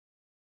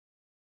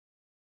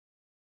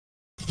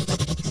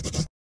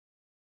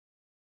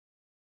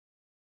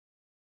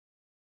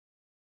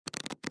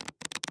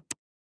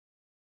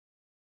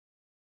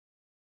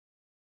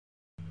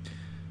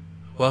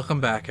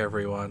Welcome back,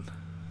 everyone.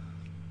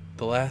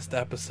 The last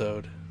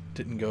episode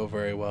didn't go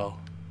very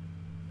well.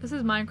 This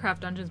is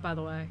Minecraft Dungeons, by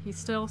the way. He's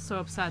still so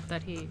upset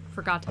that he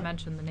forgot to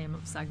mention the name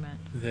of the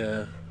segment.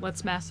 Yeah.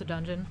 Let's Master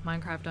Dungeon,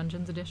 Minecraft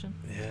Dungeons edition.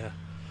 Yeah.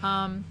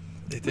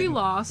 We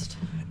lost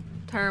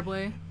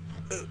terribly.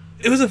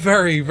 It was a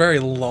very, very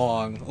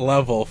long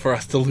level for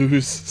us to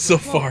lose so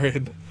far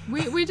in.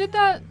 We did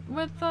that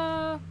with,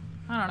 I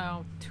don't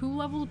know, 2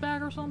 levels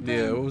back or something?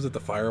 Yeah, what was it, the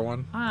fire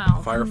one?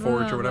 Wow. Fire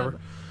Forge or whatever?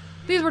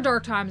 These were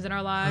dark times in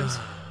our lives.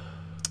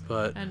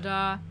 But...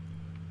 And,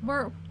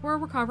 we're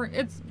recovering.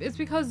 It's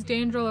because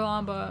Danger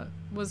Lamba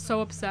was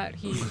so upset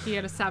he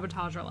had a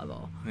sabotage our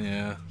level.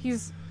 Yeah.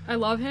 I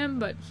love him,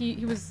 but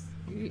he's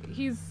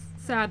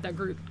sad that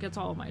Groot gets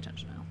all of my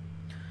attention now.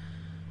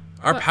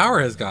 Our power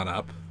has gone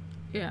up.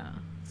 Yeah.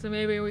 So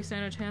maybe we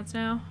stand a chance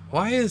now?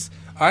 Why is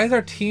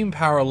our team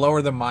power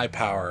lower than my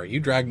power?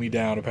 You dragged me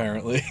down,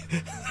 apparently.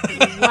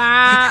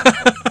 Wow.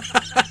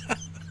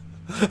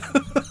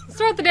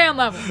 Start the damn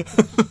level.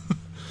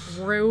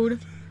 Rude.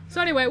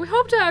 So anyway, we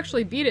hope to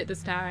actually beat it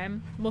this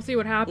time. We'll see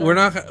what happens. We're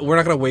not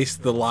gonna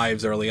waste the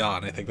lives early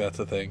on. I think that's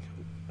the thing.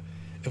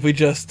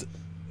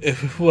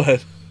 If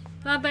what?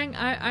 Nothing.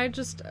 I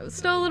just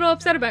still a little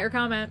upset about your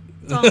comment.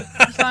 It's all.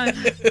 It's fine.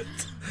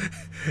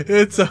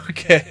 It's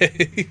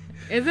okay.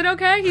 Is it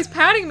okay? He's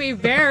patting me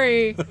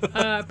very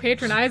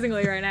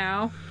patronizingly right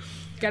now.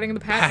 Getting the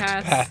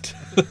pat.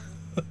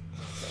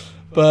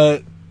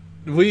 But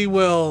we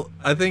will.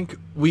 I think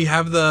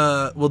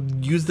we'll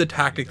use the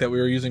tactic that we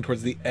were using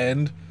towards the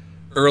end,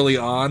 early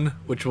on,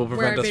 which will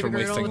prevent us from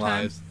wasting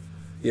lives.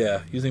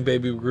 Yeah, using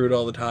Baby Groot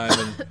all the time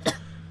and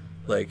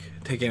like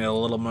taking it a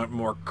little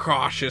more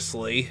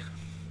cautiously.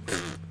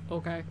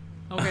 Okay,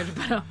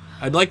 Geppetto.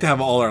 I'd like to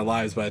have all our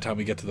lives by the time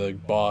we get to the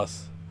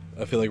boss.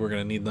 I feel like we're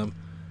gonna need them.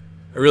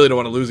 I really don't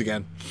want to lose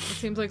again. It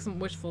seems like some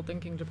wishful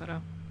thinking,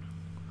 Geppetto.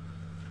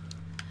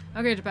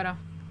 Okay, Geppetto.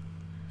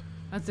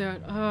 Let's do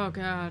it. Oh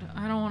god,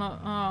 I don't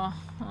want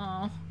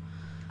to.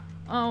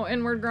 Oh,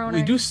 inward groaning.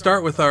 We do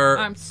start with our.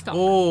 I'm stuck. I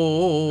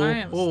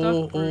am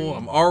stuck.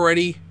 I'm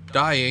already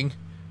dying.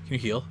 Can you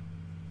heal?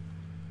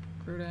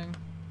 Grooting.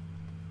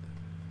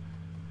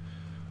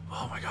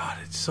 Oh my god,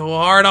 it's so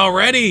hard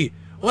already.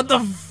 What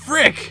the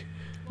frick?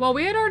 Well,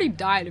 we had already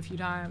died a few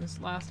times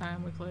last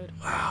time we played.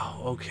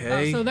 Wow.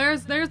 Okay. So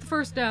there's the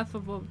first death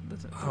of.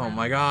 Oh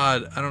my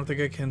god, I don't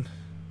think I can.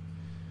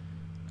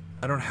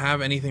 I don't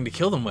have anything to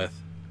kill them with.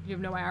 You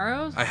have no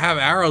arrows? I have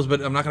arrows, but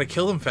I'm not going to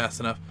kill them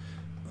fast enough.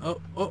 Oh,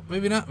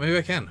 maybe not. Maybe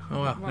I can.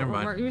 Oh, well, never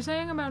mind. What were you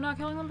saying about not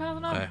killing them fast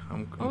enough? Okay,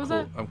 I'm was cool.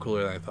 that? I'm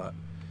cooler than I thought.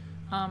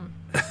 I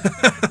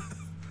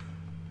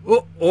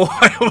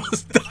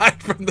almost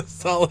died from the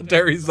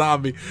solitary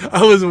zombie.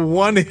 I was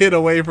 1 hit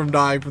away from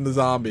dying from the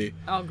zombie.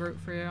 I'll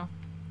Groot for you.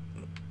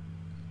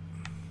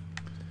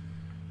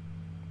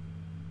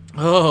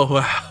 Oh,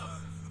 wow.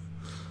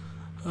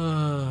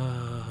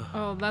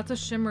 Oh, that's a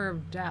shimmer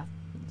of death.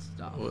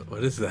 Stuff.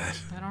 What is that?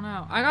 I don't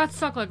know. I got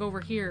stuck like over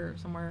here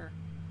somewhere.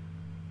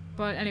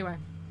 But anyway.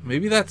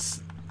 Maybe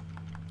that's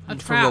a from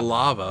trap. the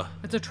lava.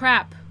 It's a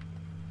trap.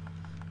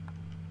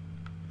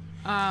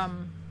 Oh.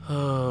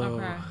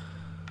 Okay.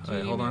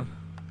 Wait, hold on.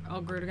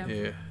 I'll Groot again.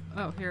 Yeah.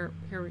 Oh, here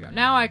we go.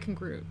 Now I can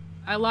Groot.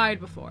 I lied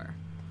before.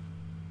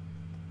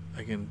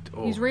 I can.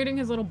 Oh. He's reading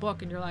his little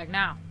book, and you're like,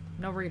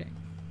 no reading.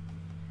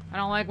 I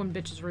don't like when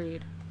bitches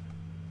read.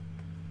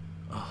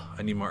 Oh,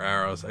 I need more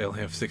arrows. I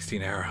only have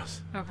 16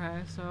 arrows. Okay,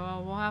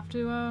 so we'll have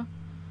to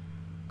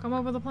come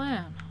up with a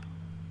plan.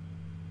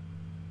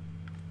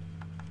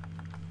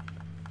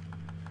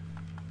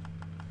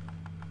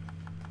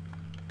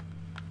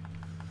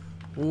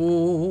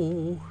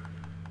 Ooh.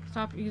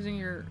 Stop using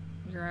your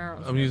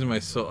arrows. I'm using my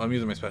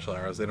special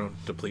arrows. They don't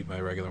deplete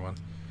my regular ones.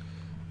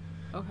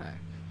 Okay.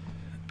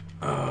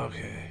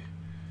 Okay.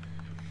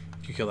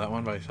 Can you kill that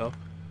one by yourself?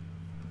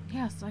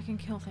 Yes, I can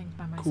kill things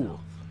by myself. Cool.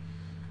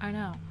 I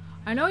know.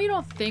 I know you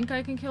don't think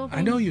I can kill things.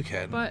 I know you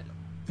can. But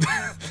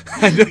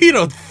I know you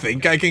don't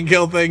think I can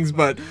kill things,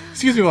 but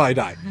excuse me while I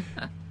die.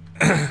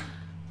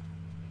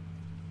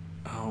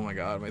 Oh my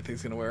god, my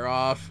thing's gonna wear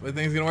off.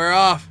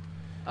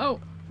 Oh,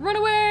 run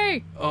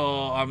away!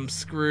 Oh, I'm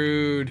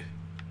screwed.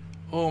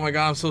 Oh my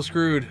god, I'm so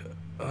screwed.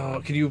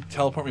 Oh, can you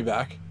teleport me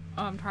back?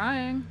 I'm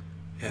trying.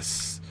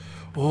 Yes.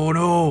 Oh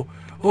no.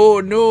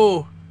 Oh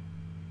no.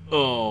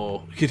 Oh,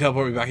 can you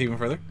teleport me back even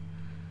further?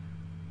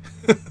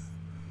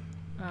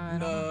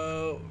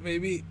 No,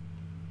 maybe.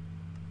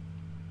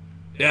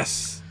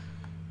 Yes.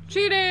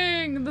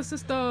 Cheating the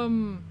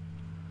system.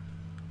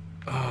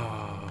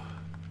 Oh.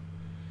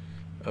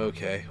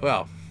 Okay.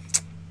 Well,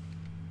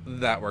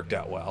 that worked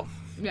out well.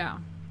 Yeah.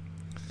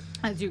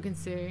 As you can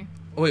see.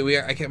 Oh wait,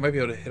 I might be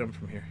able to hit him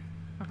from here.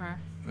 Okay.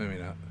 Maybe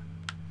not.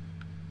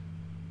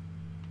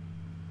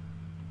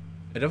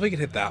 I definitely can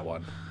hit that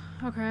one.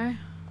 Okay.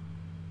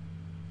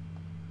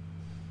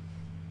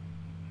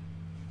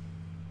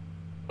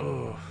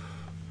 Oh.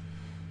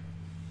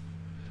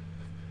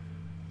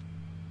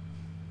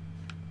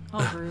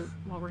 I'll Groot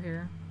while we're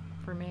here.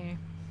 For me.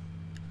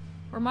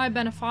 Or my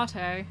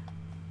Benefate.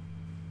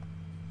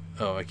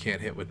 Oh, I can't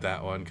hit with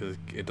that one because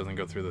it doesn't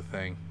go through the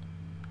thing.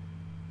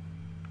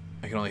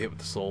 I can only hit with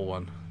the soul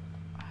one.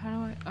 How do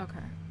I...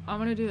 Okay. I'm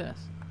gonna do this.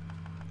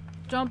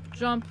 Jump,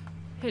 jump.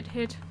 Hit,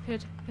 hit,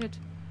 hit, hit.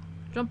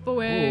 Jump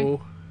away. Ooh.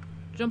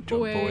 Jump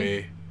Jump away.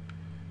 away.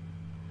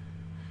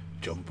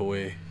 Jump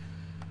away.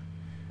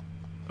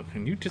 Oh,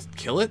 can you just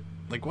kill it?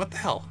 Like, what the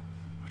hell?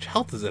 Which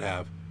health does it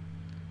have?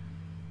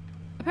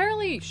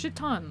 Apparently, shit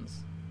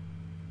tons.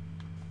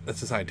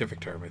 That's a scientific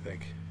term, I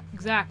think.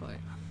 Exactly.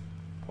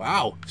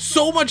 Wow.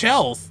 So much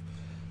health!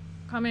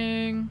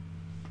 Coming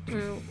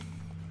to...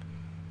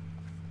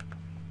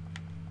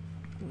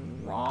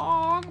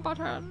 Wrong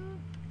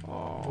button.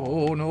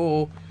 Oh,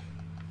 no.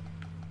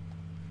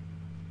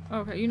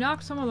 Okay, you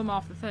knocked some of them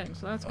off the thing,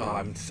 so that's good.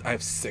 Oh, I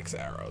have 6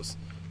 arrows.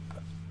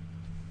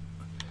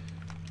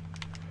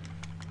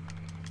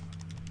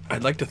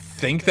 I'd like to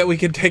think that we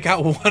could take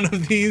out one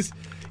of these,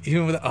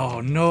 even with...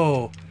 Oh,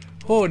 no.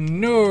 Oh,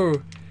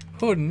 no.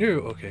 Oh, no.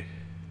 Okay.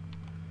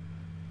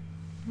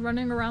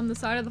 Running around the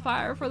side of the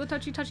fire for the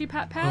touchy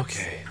pats.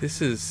 Okay,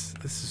 this is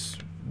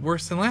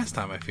worse than last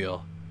time, I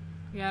feel.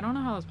 Yeah, I don't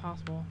know how that's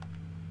possible.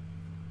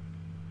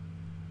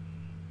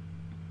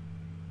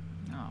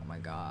 Oh my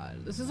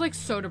god. This is like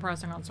so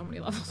depressing on so many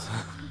levels.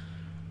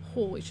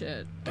 Holy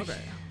shit.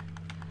 Okay.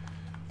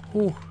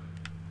 Ooh.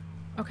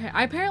 Okay,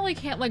 I apparently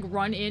can't like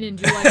run in and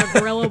do like a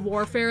guerrilla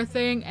warfare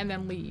thing and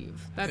then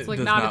leave. That's like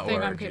not a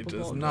thing I'm capable of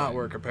doing. It does not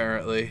work,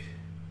 apparently.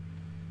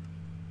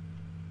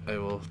 I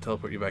will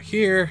teleport you back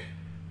here.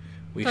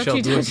 We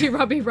shall do touchy,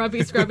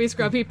 rubby,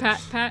 scrubby,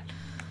 pat.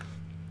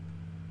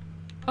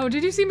 Oh,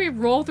 did you see me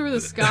roll through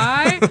the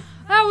sky?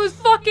 That was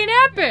fucking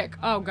epic!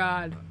 Oh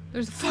god.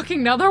 There's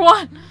fucking another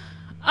one!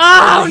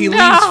 Oh, he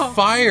leaves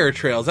fire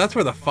trails. That's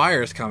where the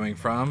fire is coming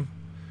from.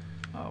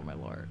 Oh my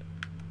lord.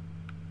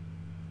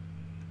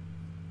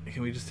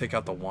 Can we just take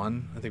out the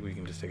one? I think we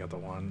can just take out the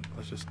one.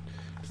 Let's just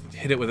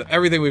hit it with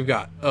everything we've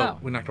got. Oh,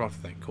 we knocked him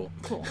off the thing. Cool.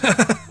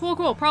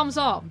 Cool. Problem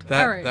solved.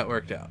 That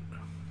worked out.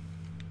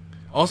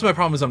 Also, my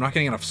problem is I'm not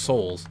getting enough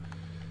souls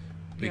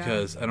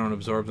because I don't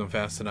absorb them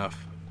fast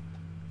enough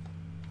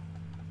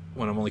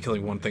when I'm only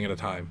killing one thing at a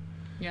time.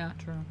 Yeah,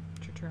 true.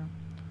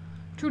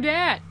 True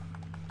dat.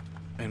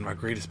 And my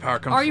greatest power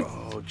comes Are you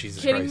oh,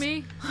 Jesus kidding Christ.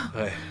 me?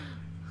 Okay.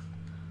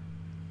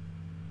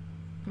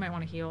 You might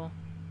want to heal.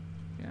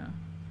 Yeah.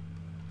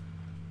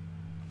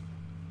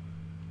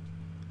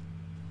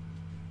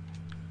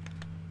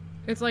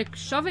 It's like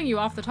shoving you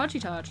off the touchy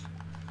touch.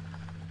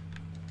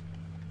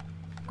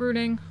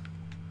 Grooting.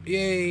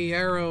 Yay,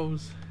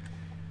 arrows.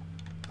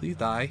 Please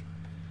die.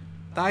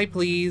 Die,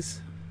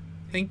 please.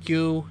 Thank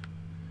you.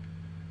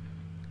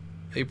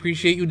 I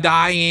appreciate you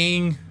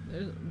dying.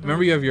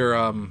 Remember you have your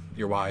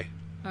Y.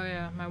 Oh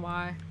yeah, my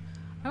Y.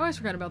 I always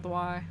forget about the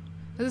Y.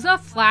 Because it's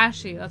not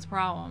flashy, that's a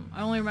problem.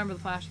 I only remember the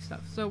flashy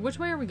stuff. So which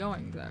way are we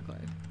going exactly?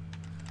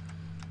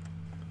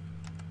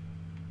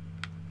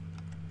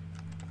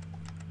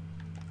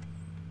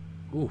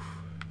 Oof.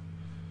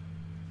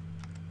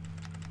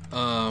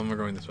 We're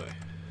going this way.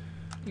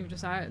 You've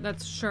decided?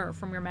 That's sure,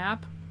 from your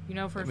map? You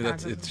know for a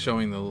fact. It's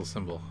showing the little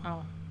symbol.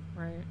 Oh,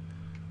 right.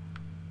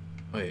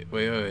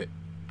 Wait.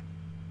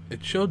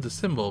 It showed the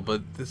symbol,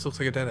 but this looks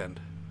like a dead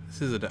end.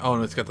 This is a dead... Oh,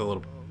 no, it's got the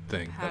little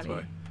thing. Patty. That's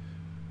why.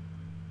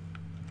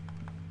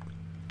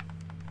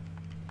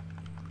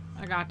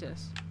 I got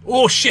this.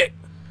 Oh, shit!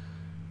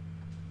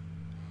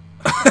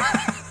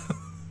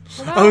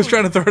 I was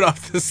trying to throw it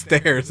off the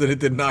stairs, and it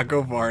did not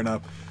go far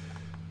enough.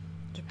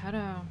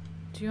 Geppetto,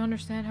 do you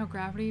understand how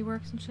gravity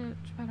works and shit?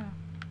 Geppetto.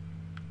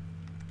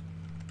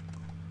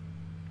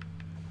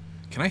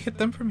 Can I hit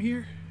them from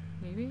here?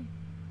 Maybe.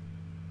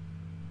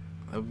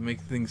 That would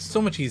make things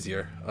so much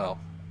easier. Well,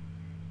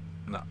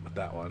 not with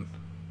that one.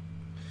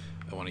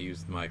 I want to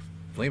use my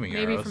flaming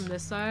arrows. Maybe from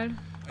this side?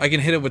 I can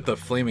hit it with the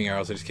flaming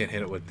arrows. I just can't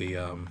hit it with the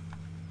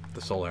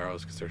soul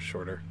arrows because they're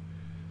shorter.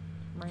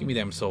 Right. Give me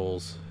them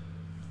souls.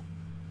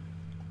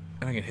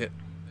 And I can hit...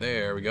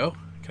 There we go.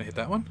 Can I hit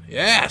that one?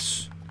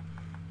 Yes!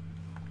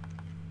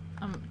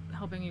 I'm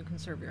helping you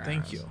conserve your arrows.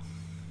 Thank you.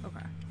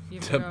 Okay.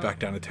 Back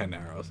down to 10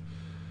 arrows.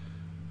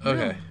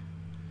 Okay.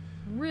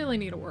 Really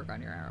need to work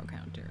on your arrow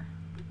count here.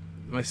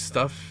 My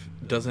stuff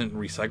doesn't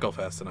recycle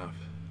fast enough.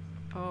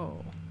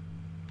 Oh.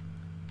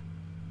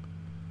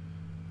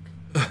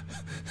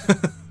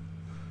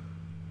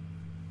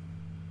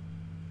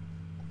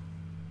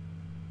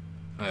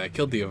 I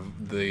killed the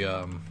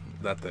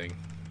that thing,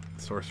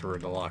 Sorcerer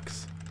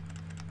Deluxe.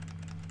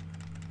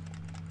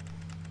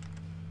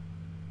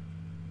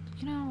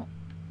 You know,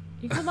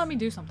 you could let me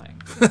do something.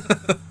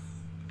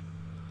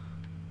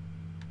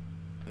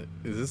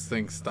 Is this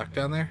thing stuck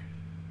down there?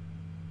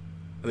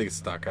 I think it's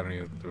stuck. I don't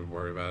even have to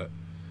worry about it.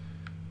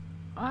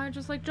 I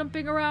just like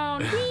jumping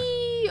around.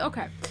 Whee!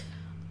 Okay.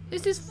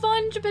 This is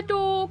fun,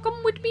 Geppetto.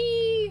 Come with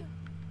me.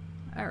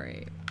 All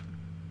right.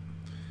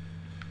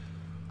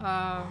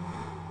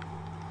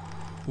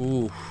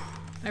 Ooh.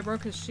 I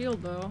broke his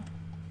shield though.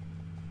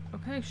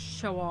 Okay,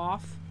 show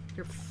off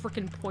your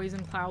frickin'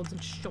 poison clouds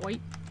and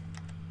shite.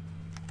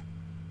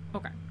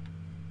 Okay.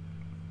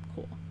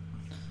 Cool.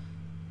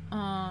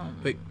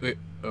 Wait.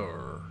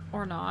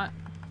 Or not.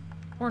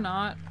 Or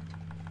not.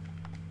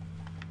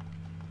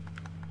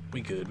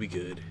 We good.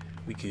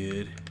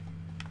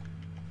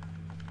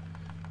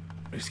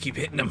 Just keep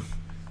hitting them.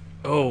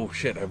 Oh,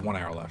 shit. I have 1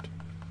 arrow left.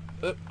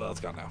 Oh, well, it's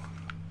gone now.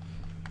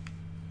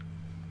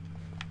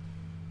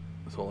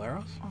 Those whole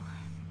arrows?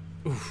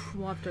 Okay. Oof.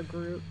 We'll have to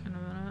Groot in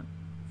a minute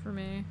for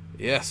me.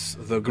 Yes,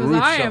 the Groot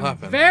shall happen.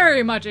 I am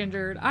very much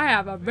injured. I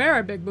have a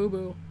very big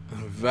boo-boo.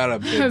 Very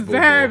big boo-boo.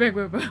 Very big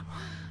boo-boo.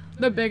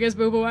 The biggest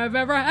boo-boo I've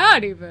ever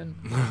had, even.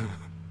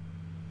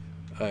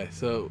 Alright,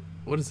 so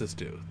what does this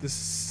do? This is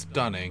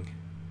stunning.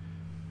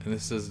 And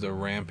this is the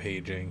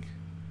rampaging.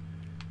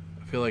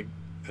 I feel like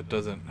it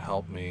doesn't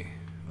help me.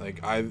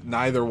 Like,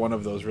 neither one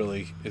of those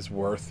really is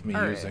worth me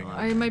using. Well,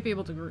 I might be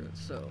able to Groot,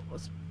 so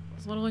let's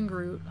little in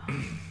Groot. Do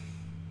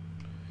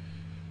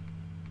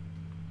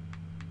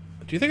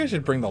you think I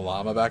should bring the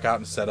llama back out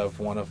instead of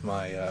one of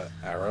my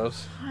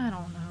arrows? I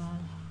don't know.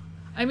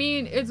 I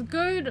mean, it's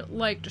good,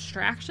 like,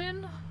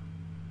 distraction.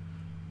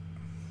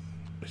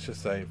 It's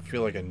just I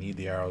feel like I need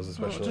the arrows,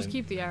 especially. Well, just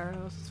keep the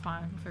arrows. It's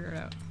fine. We'll figure it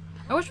out.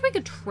 I wish we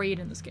could trade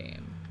in this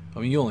game. I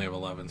mean, you only have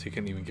 11, so you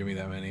couldn't even give me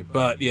that many.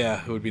 But,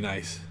 yeah, it would be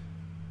nice.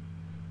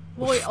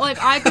 Well,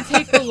 like, I could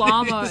take the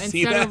llama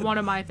instead of one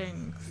of my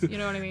things. You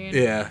know what I mean?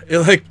 Yeah. It,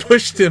 like,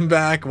 pushed him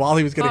back while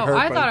he was getting hurt.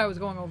 I thought I was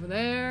going over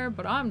there,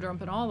 but I'm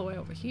jumping all the way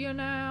over here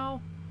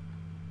now.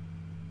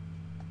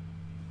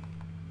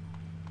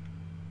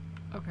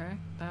 Okay,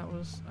 that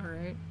was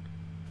alright.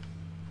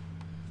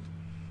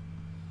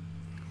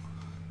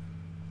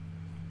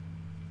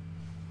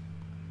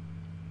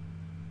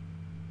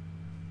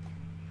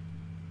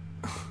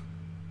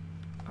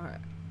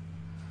 Alright.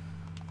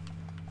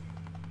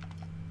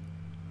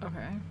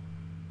 Okay.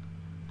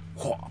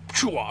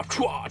 Chua,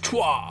 chua,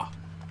 chua.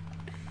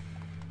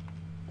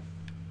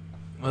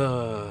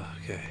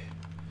 Okay.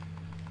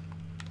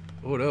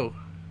 Oh no.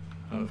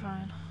 I'm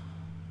fine.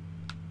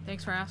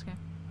 Thanks for asking.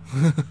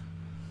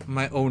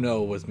 My oh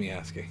no was me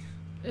asking.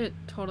 It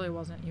totally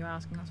wasn't you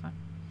asking. That's fine.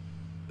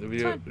 Do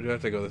we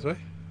have to go this way?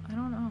 I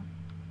don't know.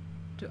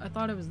 I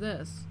thought it was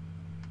this.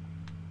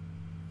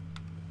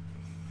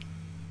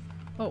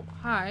 Oh,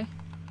 hi.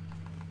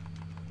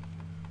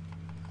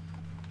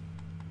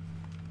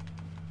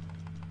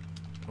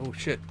 Oh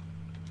shit.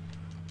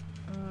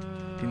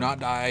 Do not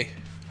die.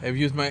 I've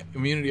used my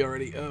immunity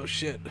already. Oh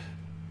shit.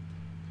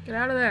 Get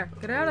out of there.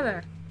 Get out of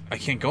there. I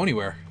can't go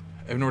anywhere.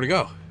 I have nowhere to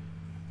go.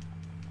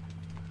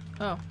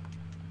 Oh.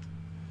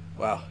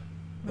 Wow.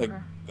 Like, Okay.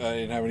 I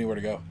didn't have anywhere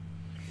to go.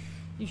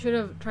 You should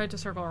have tried to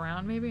circle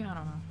around, maybe? I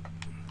don't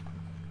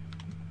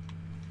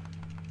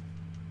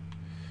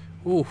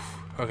know. Oof.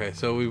 Okay,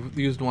 so we've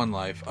used 1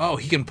 life. Oh,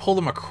 he can pull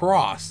them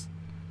across.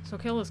 So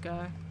kill this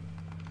guy.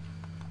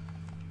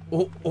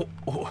 Oh. Oh,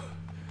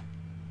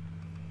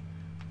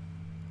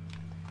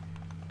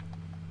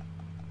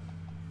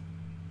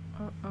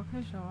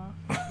 okay, show off.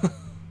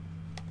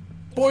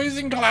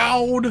 Poison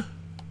cloud.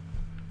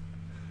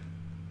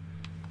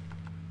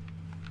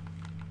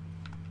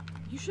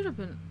 You should have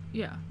been...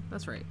 Yeah,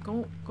 that's right.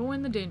 Go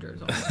in the danger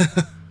zone.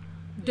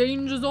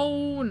 Danger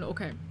zone!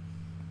 Okay.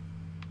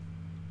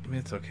 I mean,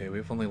 it's okay.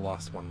 We've only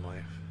lost 1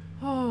 life.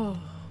 Oh,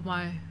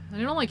 my.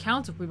 And it only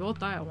counts if we both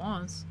die at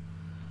once.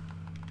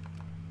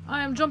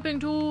 I am jumping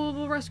to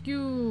the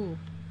rescue!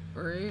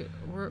 Right?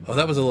 Oh,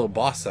 that was a little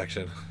boss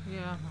section.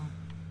 Yeah.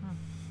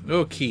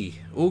 Okay.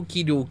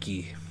 Okie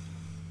dokie.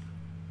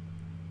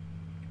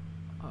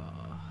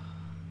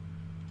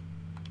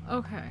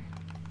 Okay.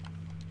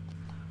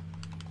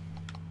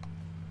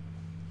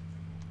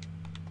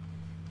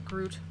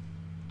 Groot.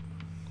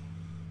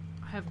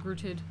 I have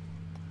Grooted.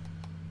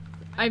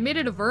 I made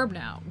it a verb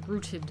now.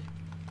 Grooted.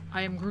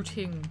 I am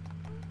Grooting.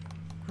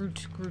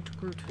 Groot.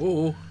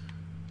 Oh.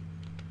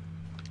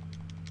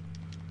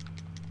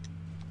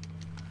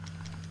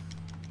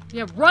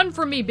 Yeah, run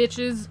from me,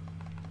 bitches.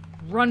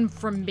 Run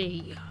from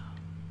me.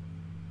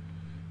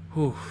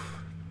 Whew.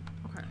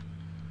 Okay.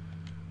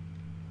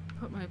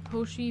 Put my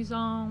poshies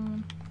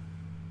on.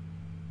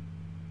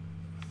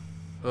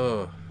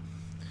 Oh.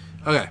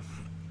 Okay.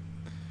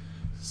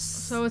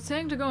 So it's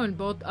saying to go in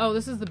both... Oh,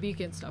 this is the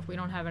beacon stuff. We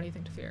don't have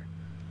anything to fear.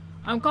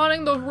 I'm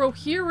calling the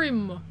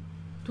Rohirrim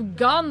to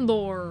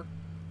Gondor.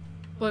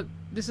 But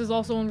this is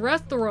also in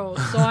Westeros,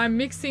 so I'm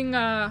mixing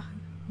the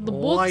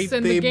books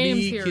and the games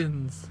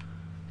beacons here.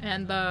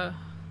 And,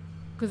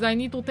 because I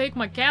need to take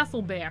my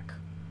castle back.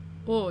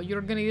 Oh,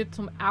 you're gonna get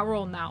some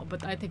arrow now,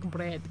 but I take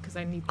bread because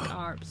I need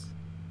carbs.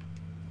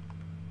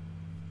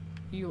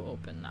 You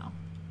open now.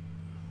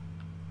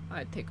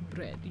 I take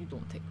bread. You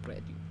don't take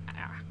bread. You...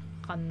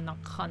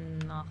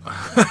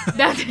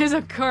 That is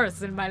a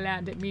curse in my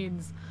land. It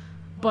means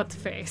butt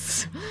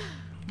face.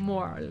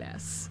 More or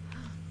less.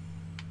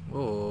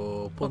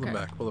 Oh, pull them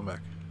back. Pull them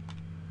back.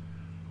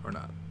 Or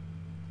not.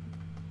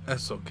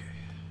 That's okay.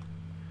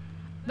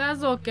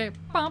 That's okay.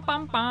 Bum,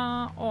 bum,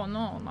 bum. Oh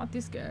no, not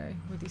this guy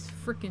with his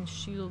freaking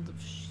shield of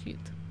shit.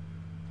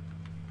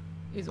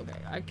 He's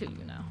okay. I kill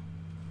you now.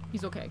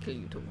 He's okay. I kill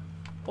you too.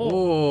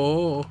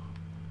 Oh.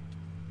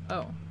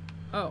 Oh.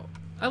 Oh.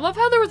 I love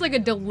how there was like a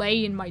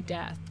delay in my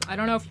death. I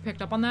don't know if you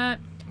picked up on that.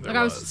 Like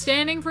I was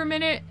standing for a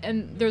minute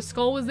and their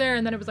skull was there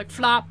and then it was like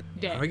flop,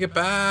 dead. How do I get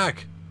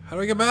back? How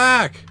do I get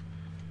back?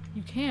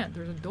 You can't.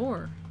 There's a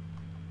door.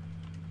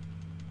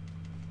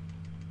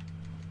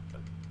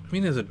 I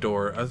mean, there's a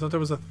door. I thought there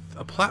was a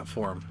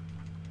platform.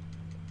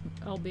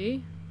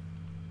 LB?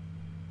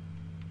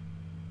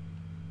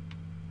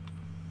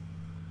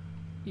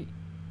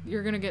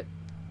 You're gonna get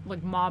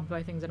like mobbed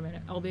by things in a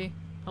minute. LB?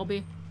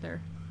 LB?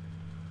 There.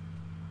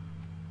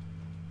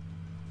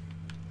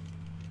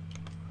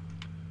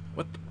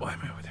 What? Why am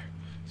I over there?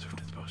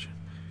 Swiftness potion.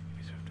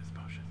 Give me swiftness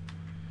potion.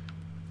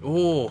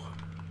 Oh.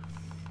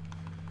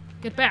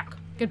 Get back.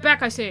 Get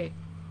back, I say.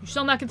 You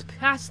shall not get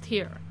past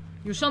here.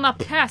 You shall not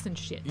pass and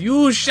shit.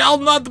 You shall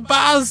not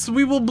pass.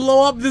 We will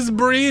blow up this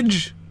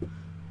bridge.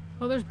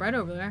 Oh, there's bread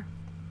over there.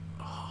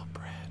 Oh,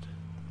 bread.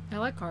 I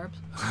like carbs.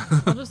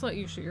 I'll just let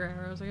you shoot your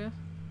arrows, I guess.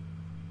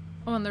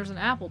 Oh, and there's an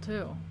apple,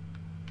 too.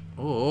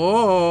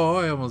 Oh,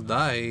 I almost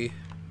die.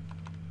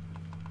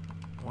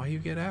 Why you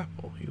get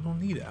apple? You don't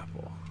need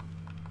apple.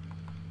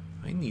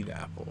 I need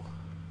apple.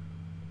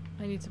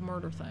 I need to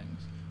murder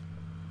things.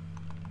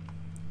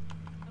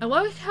 I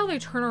like how they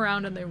turn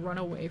around and they run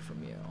away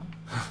from you.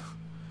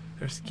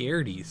 They're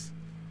scaredies.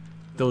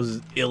 Those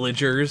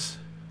Illagers.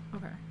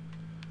 Okay.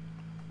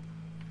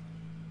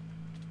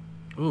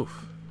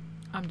 Oof.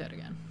 I'm dead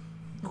again.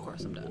 Of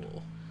course I'm dead.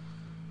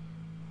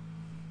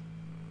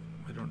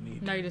 I don't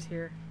need... Night is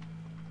here.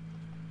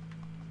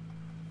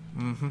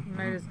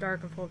 Night is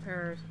dark and full of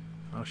terrors.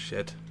 Oh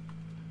shit.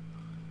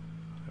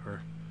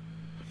 Whatever.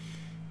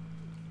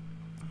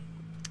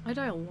 I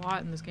die a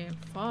lot in this game.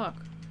 Fuck.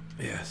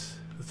 Yes.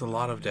 It's a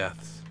lot of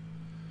deaths.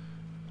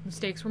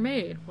 Mistakes were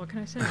made. What can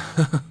I say?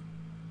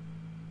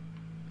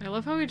 I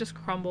love how he just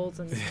crumbles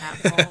and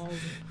falls.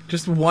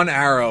 Just one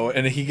arrow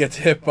and he gets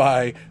hit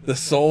by the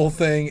soul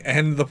thing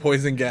and the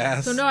poison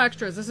gas. So no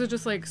extras. This is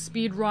just like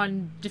speed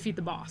run, defeat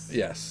the boss.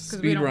 Yes.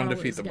 Speed run,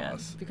 defeat the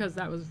boss. Because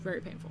that was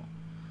very painful.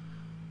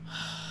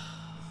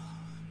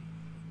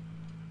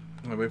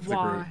 I wait for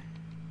Why?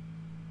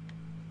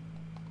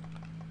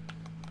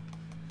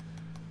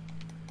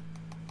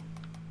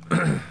 the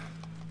group.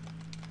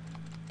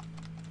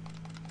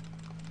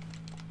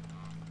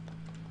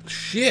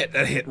 Shit,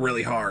 that hit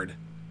really hard.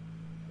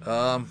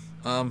 Wow,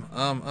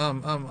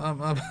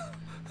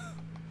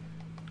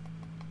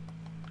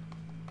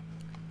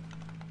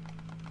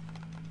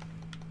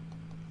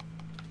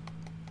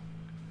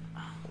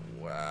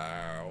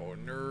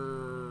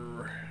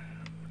 no.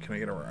 Can I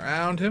get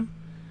around him?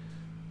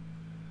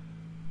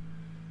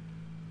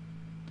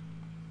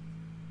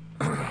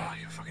 Oh,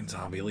 you fucking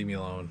zombie, leave me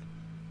alone.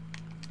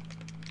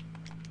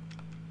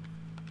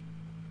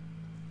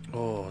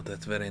 Oh,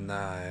 that's very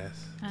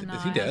nice.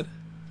 Is he dead?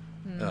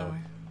 No. Oh.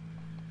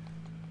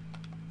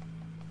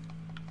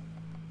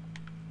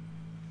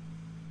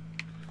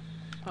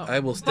 Oh. I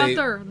will stay.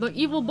 Butter, the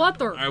evil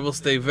butter. I will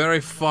stay very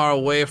far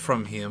away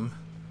from him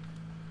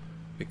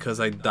because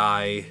I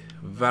die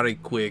very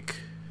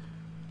quick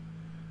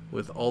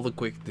with all the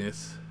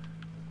quickness.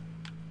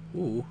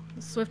 Ooh.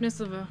 The swiftness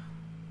of a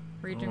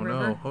raging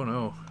river. No! Oh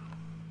no!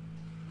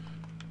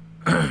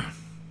 I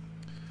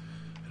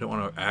don't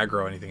want to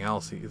aggro anything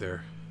else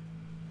either.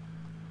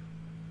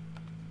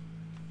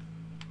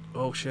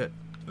 Oh shit!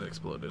 That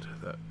exploded.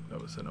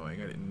 That was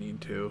annoying. I didn't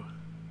need to.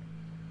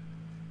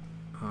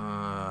 Can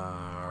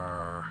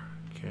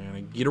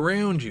I get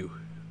around you?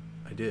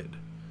 I did.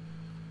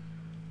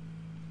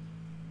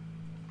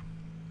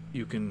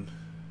 You can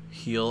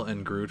heal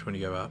and Groot when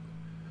you give up,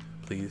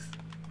 please.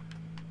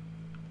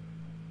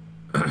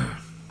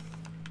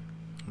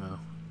 No.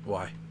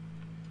 Why?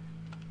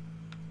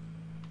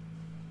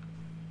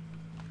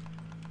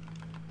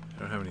 I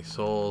don't have any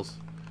souls.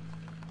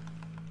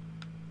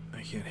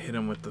 I can't hit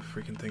him with the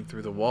freaking thing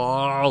through the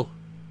wall.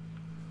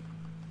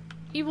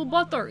 Evil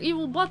butter,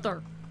 evil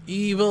butter.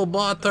 Evil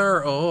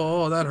butter.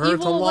 Oh, that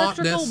hurts evil a lot.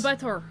 Electrical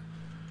butter.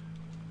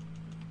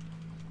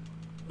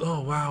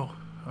 Oh wow!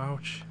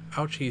 Ouch!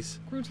 Ouchies!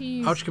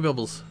 Grooties. Ouch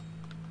kabibbles!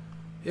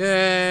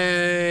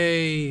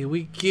 Yay!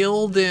 We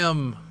killed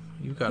him.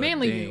 You got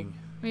Mainly a ding. you.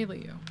 Mainly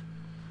you.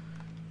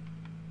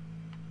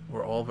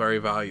 We're all very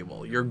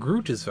valuable. Your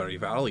Groot is very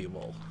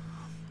valuable.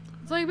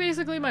 It's like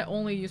basically my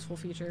only useful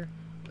feature.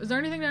 Is there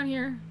anything down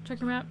here?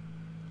 Check your map.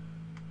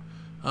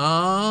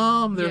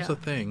 There's a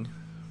thing,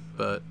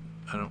 but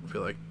I don't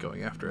feel like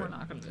going after it. We're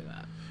not gonna do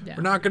that. Yeah.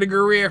 We're not gonna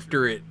go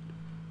after it.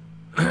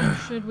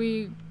 Should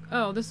we?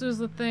 Oh, this is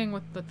the thing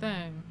with the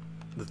thing.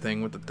 The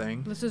thing with the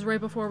thing? This is right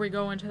before we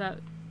go into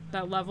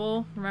that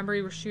level. Remember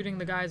you were shooting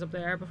the guys up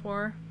there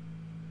before?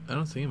 I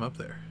don't see him up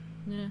there.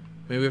 Yeah.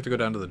 Maybe we have to go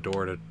down to the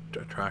door to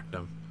attract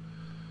him.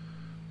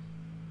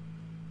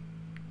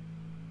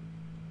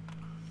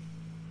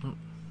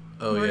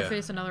 Oh, We're yeah. gonna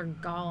face another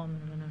golem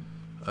in a minute.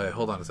 Oh, yeah,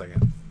 hold on a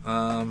second.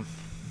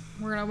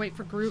 We're gonna wait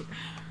for Groot,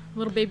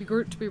 little baby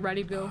Groot, to be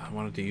ready to go. I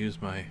wanted to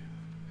use my...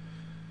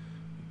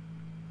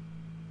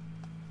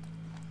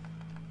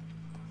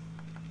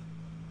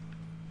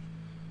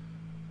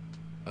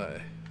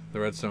 the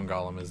redstone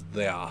golem is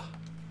there.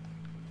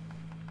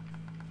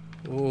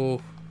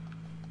 Oh.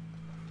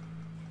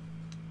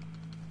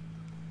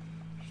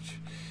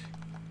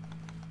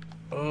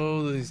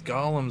 Oh, these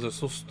golems are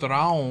so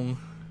strong.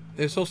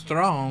 They're so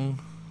strong.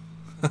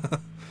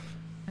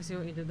 I see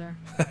what you did there.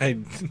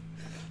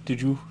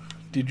 Did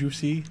you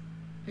see?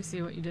 I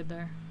see what you did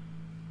there.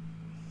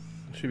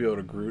 Should be able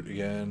to Groot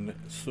again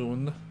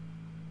soon.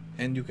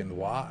 And you can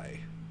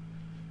why?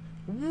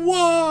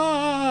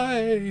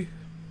 Why?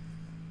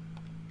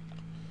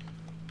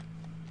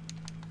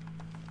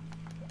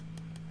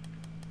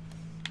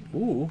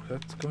 Ooh,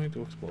 that's going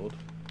to explode.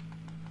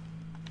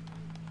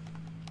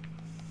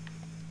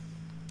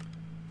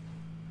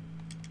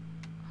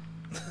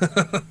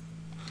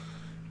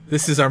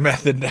 This is our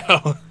method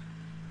now.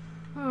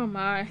 Oh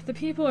my. The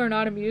people are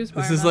not amused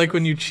by This is like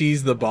when you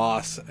cheese the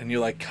boss and you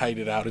like kite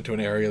it out into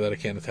an area that it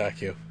can't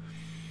attack you.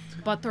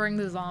 butt throwing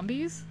the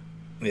zombies?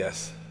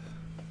 Yes.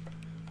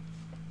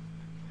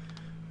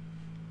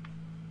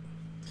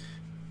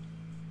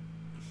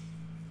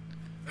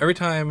 Every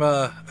time,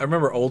 I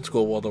remember old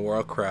school World of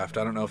Warcraft.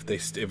 I don't know if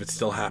if it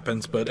still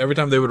happens, but every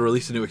time they would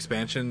release a new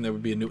expansion, there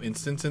would be a new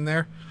instance in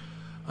there.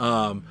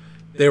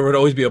 There would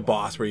always be a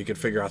boss where you could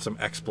figure out some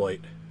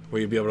exploit,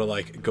 where you'd be able to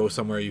like go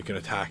somewhere you can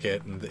attack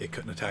it, and it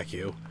couldn't attack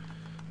you.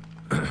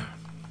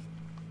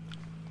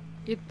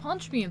 It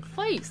punched me in the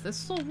face. That's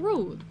so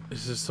rude.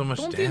 This is so much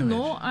Don't damage. you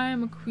know I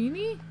am a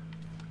queenie?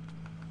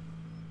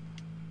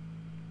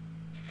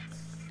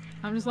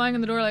 I'm just lying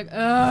in the door like,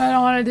 I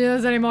don't want to do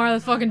this anymore.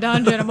 This fucking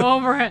dungeon. I'm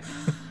over it.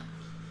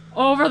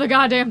 Over the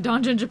goddamn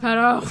dungeon,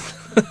 Geppetto.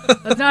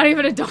 That's not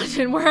even a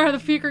dungeon. Where are the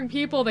freaking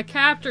people that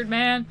captured,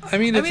 man? I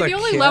mean, it's the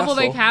only level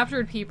they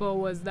captured people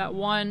was that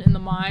one in the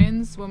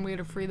mines when we had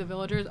to free the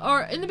villagers.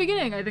 Or in the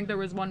beginning, I think there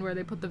was one where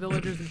they put the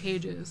villagers in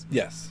cages.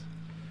 Yes.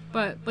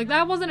 But, like,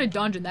 that wasn't a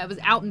dungeon. That was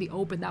out in the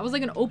open. That was,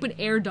 like, an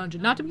open-air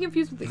dungeon. Not to be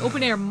confused with the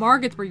open-air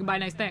markets where you can buy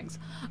nice things.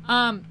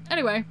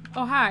 Anyway.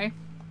 Oh, hi.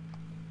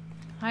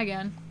 Hi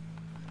again.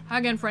 Hi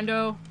again,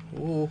 friendo.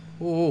 Ooh,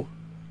 ooh.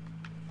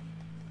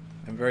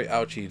 I'm very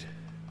ouchied.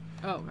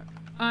 Oh, okay.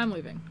 I'm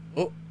leaving.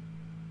 Oh.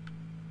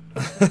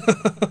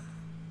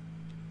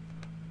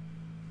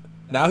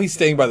 Now he's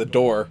staying by the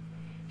door.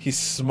 He's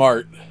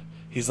smart.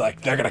 He's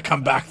like, they're gonna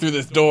come back through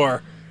this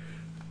door.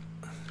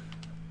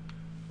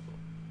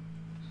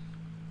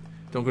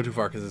 Don't go too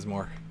far because there's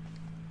more.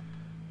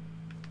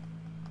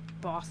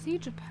 Bossy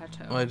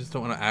Geppetto. Well, I just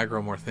don't want to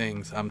aggro more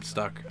things. I'm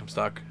stuck. I'm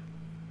stuck.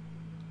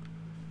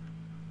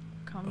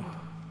 Come.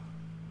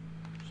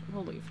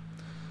 We'll leave.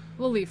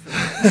 We'll leave for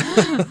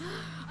this.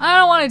 I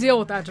don't want to deal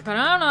with that, Geppetto.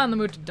 I'm not in the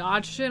mood to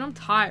dodge shit. I'm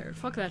tired.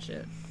 Fuck that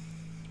shit.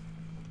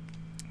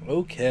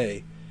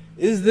 Okay.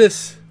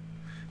 This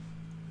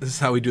is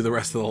how we do the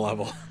rest of the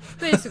level.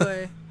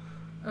 Basically.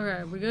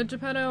 Okay, we good,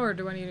 Geppetto, or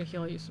do I need to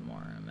heal you some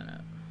more in a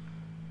minute?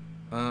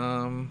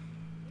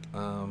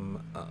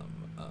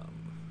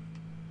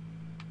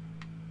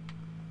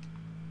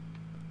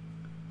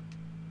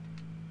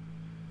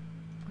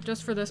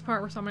 Just for this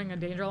part, we're summoning a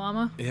Danger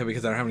Llama? Yeah,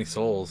 because I don't have any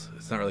souls.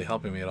 It's not really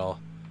helping me at all.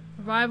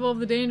 Revival of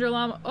the Danger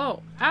Llama.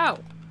 Oh, ow.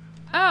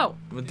 Ow.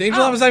 The Danger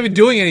Llama's not even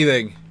doing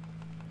anything.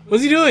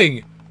 What's he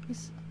doing?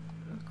 He's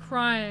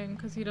crying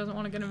because he doesn't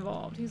want to get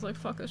involved. He's like,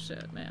 fuck this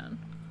shit, man.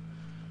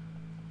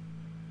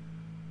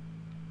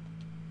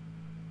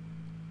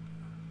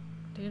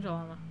 Danger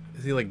Llama.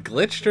 Is he like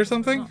glitched or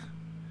something? Oh.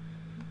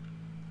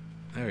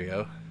 There we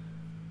go.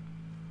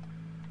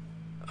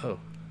 Oh.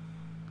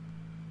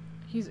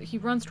 He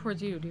runs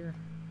towards you, dear.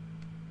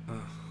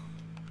 Oh.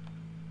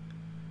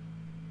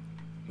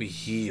 We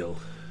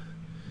heal.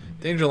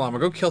 Danger Llama,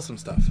 go kill some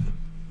stuff.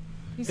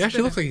 He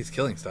actually looks like he's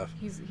killing stuff.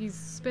 He's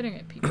spitting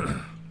at people.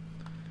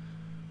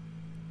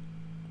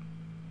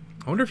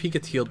 I wonder if he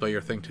gets healed by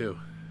your thing too.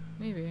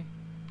 Maybe.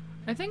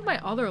 I think my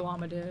other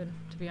llama did,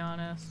 to be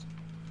honest.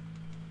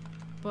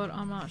 But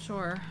I'm not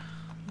sure.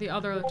 The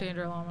other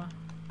Danger Llama.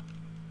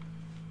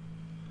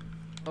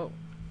 Oh.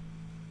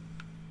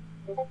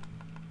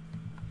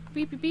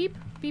 Beep beep beep.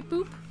 Beep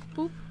boop.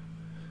 Boop.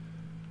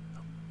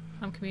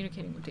 I'm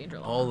communicating with Danger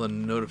Llama. All the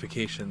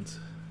notifications.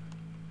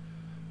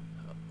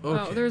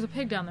 Okay. Oh, there's a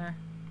pig down there.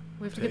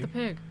 We have to get the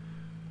pig.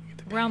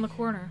 Around the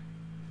corner.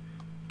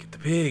 Get the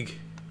pig.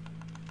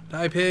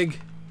 Die, pig.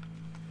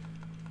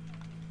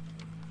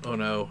 Oh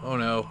no, oh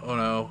no, oh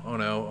no, oh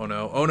no, oh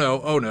no, oh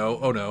no, oh no,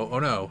 oh no, oh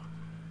no.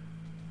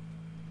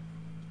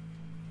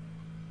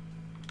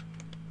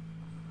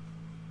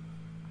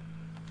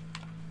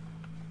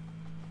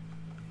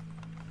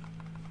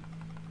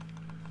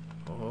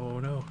 Oh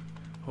no,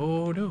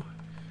 oh no.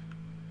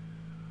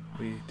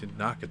 We did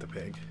not get the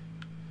pig.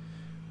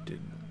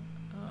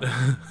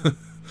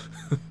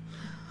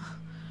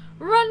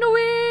 Run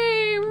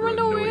away! Run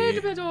away,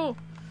 Geppetto!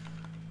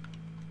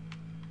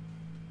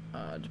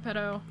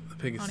 Geppetto. The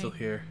pig is still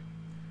here.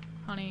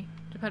 Honey.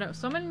 Geppetto.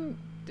 Summon...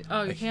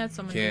 Oh, you can't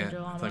summon Danger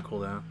Llama. It's on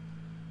cooldown.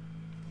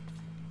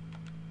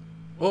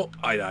 Oh,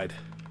 I died.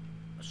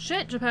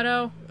 Shit,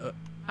 Geppetto.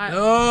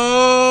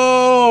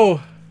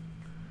 No!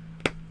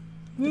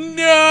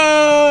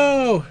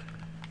 No!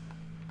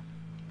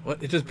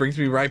 What? It just brings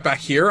me right back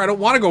here? I don't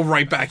want to go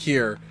right back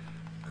here.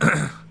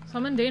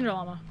 Summon Danger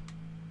Llama.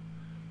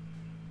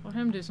 Let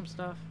him do some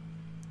stuff.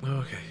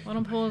 Okay. Let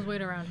him pull his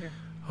weight around here.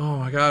 Oh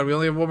my god, we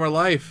only have one more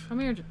life. Come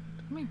here.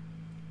 Come here.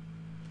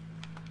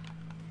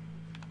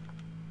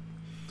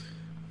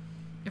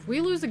 If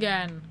we lose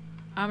again,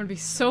 I'm gonna be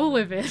so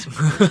livid.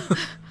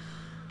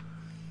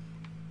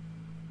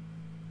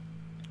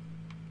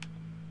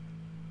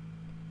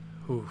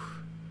 Oof.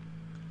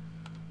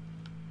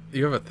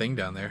 You have a thing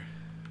down there.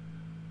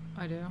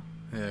 I do.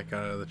 Yeah, it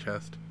got out of the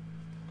chest.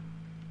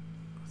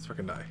 Let's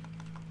freaking die.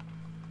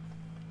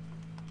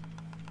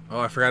 Oh,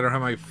 I forgot I don't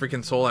have my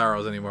freaking soul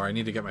arrows anymore. I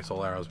need to get my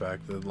soul arrows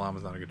back. The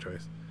llama's not a good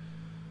choice.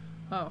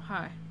 Oh,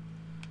 hi.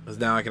 Because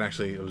now I can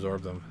actually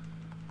absorb them.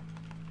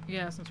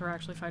 Yeah, since we're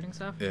actually fighting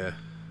stuff. Yeah.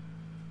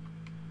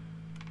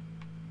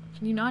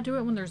 Can you not do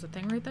it when there's a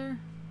thing right there?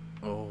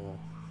 Oh.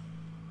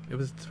 It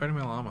was fighting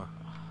my llama.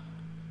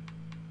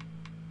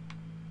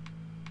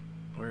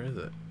 Where is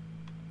it?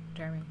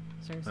 Jeremy,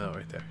 seriously. Oh,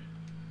 right there.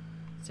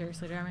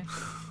 Seriously, Jeremy.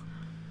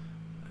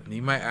 I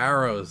need my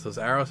arrows. Those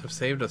arrows have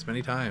saved us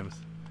many times.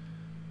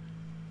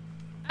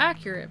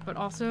 Accurate, but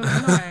also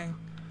annoying.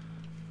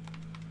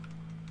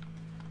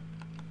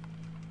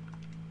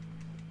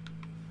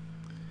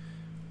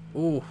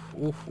 Oof,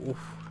 oof,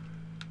 oof.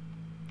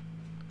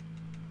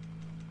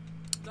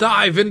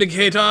 Die,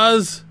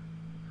 Vindicators!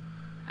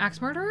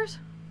 Axe murderers?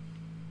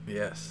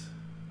 Yes.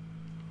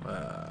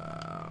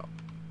 Wow.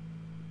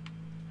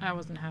 I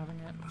wasn't having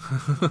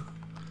it.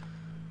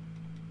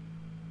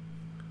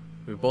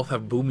 We both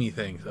have boomy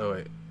things. Oh,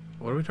 wait.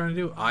 What are we trying to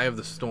do? Eye of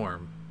the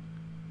Storm.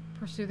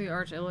 Pursue the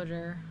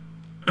Arch-Illager.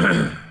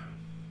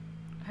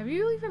 Have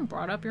you even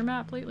brought up your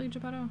map lately,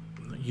 Geppetto?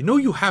 You know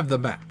you have the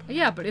map.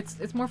 Yeah, but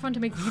it's more fun to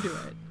make you do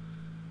it.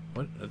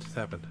 What? What just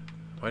happened?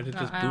 Why did it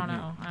just boot I don't me?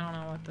 know. I don't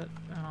know what the...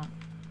 I don't...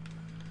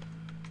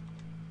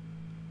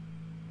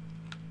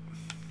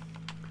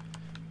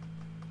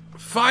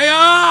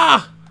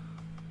 Fire!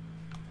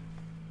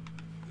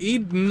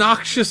 Eat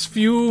noxious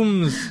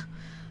fumes.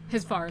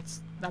 His farts.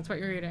 That's what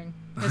you're eating.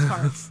 His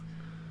farts.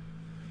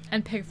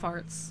 And pig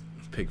farts.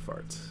 Pig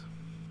farts.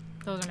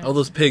 Those are nice. All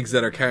those pigs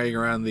that are carrying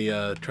around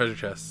the treasure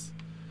chests.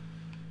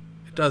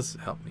 It does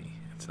help me.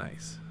 It's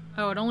nice.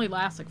 Oh, it only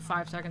lasts like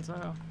 5 seconds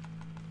though.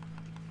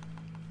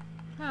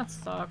 That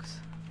sucks.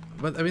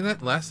 But, I mean,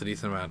 that lasts a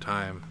decent amount of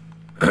time.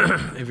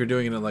 If you're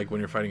doing it like when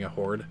you're fighting a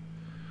horde.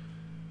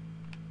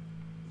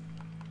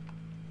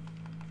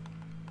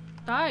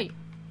 Die.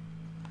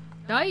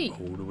 Die.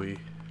 Oh, do we?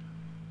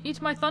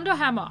 Eat my thunder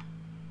hammer.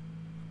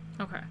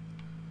 Okay.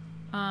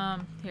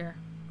 Here.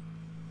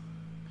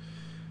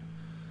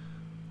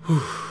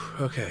 Whew.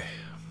 Okay.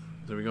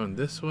 So we're going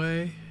this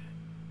way,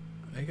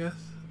 I guess?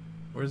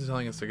 Where's it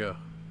telling us to go?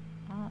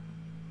 Oh.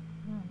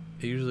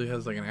 It usually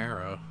has like an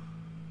arrow.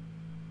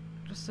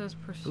 Just says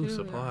pursue. Ooh,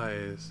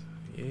 supplies.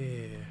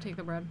 Yeah. Take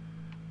the bread.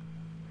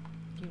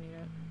 You need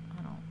it.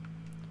 I don't.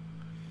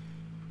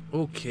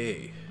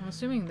 Okay. I'm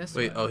assuming this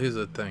Wait, way. oh, here's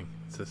the thing.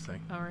 It's this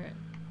thing. Alright.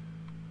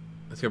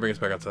 It's gonna bring us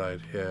back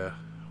outside. Yeah.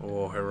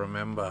 Oh, I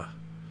remember.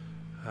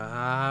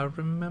 I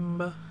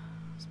remember.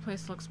 This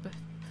place looks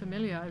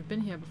familiar. I've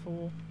been here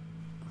before.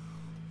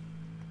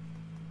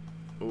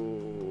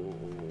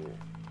 Ooh.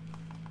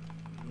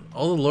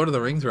 All the Lord of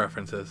the Rings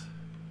references.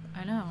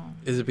 I know.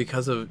 Is it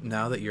because of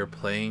now that you're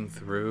playing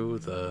through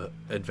the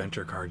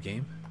adventure card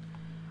game?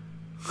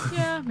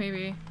 Yeah,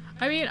 maybe.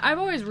 I mean, I've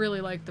always really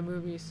liked the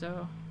movie,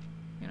 so,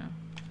 you know.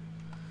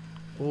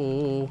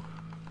 Oh.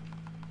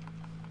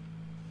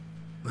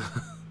 Okay.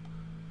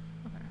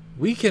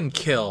 We can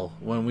kill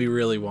when we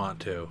really want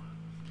to.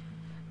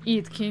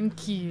 It can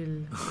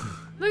kill.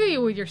 Look at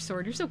you with your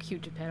sword. You're so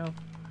cute, Geppetto.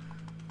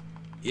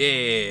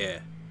 Yeah.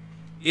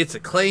 It's a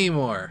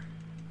claymore.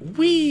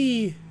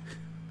 Whee!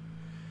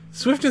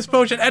 Swiftness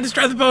potion and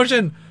strength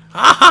potion!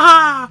 Ah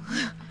ha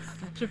ha!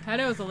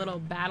 Geppetto's a little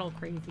battle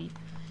crazy.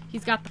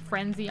 He's got the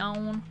frenzy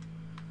on.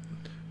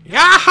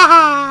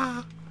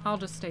 Yeah! I'll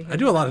just stay here. I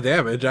do a lot of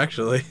damage,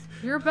 actually.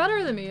 You're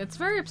better than me. It's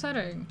very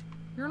upsetting.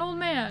 You're an old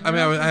man. I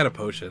mean, I had a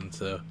potion,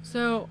 so...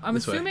 So, I'm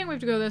assuming we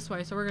have to go this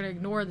way, so we're going to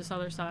ignore this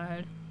other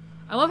side.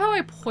 I love how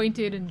I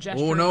pointed and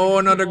gestured. Oh no,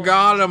 another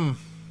golem!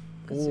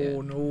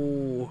 Oh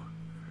no.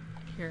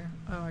 Here.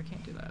 Oh, I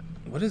can't do that.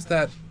 What is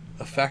that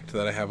effect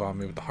that I have on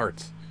me with the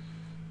hearts?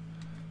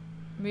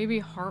 Maybe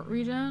heart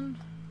regen?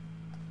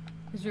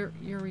 Because you're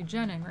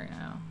regenning right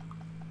now.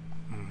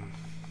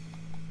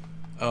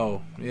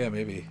 Oh, yeah,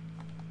 maybe.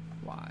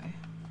 Why?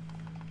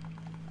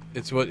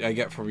 It's what I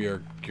get from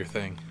your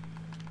thing.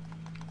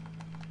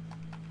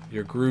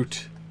 Your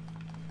Groot.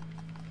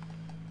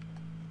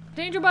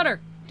 Danger butter!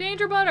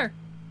 Danger butter!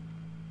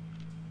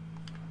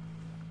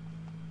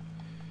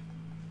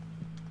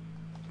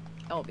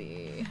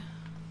 LB.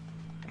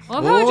 I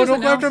love how it Oh, just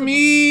don't go after announced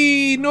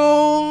me!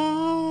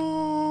 No!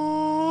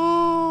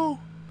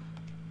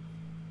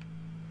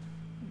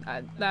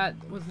 that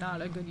was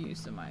not a good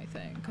use of my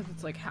thing, because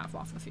it's like half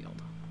off the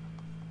field.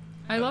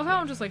 I love how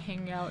I'm just like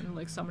hanging out and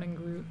like summoning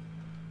Groot.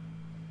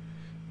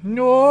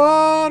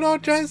 No,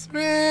 don't trust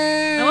me!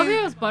 I love how he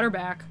has butter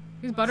back.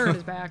 He's butter in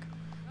his back.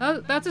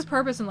 That's his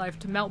purpose in life,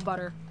 to melt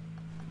butter.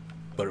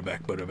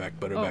 Butterback, butterback,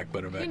 butterback,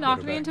 butterback. He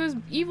knocked me into his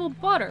evil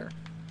butter.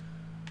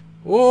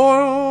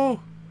 Whoa!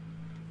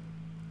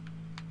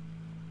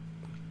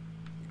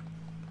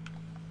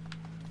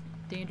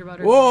 Danger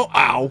butter. Whoa!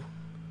 Ow!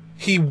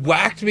 He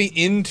whacked me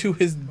into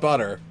his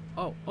butter.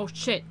 Oh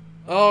shit.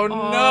 Oh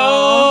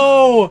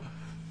no!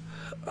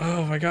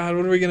 Oh my god,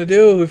 what are we gonna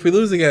do if we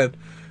lose again?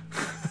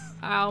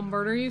 I'll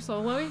murder you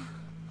slowly.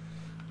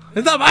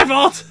 It's not my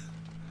fault!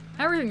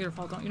 Everything's your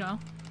fault, don't you know?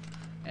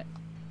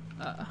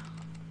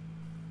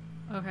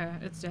 Okay,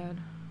 it's dead.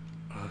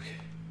 Okay.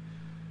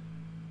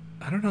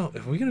 I don't know.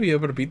 Are we gonna be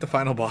able to beat the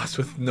final boss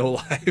with no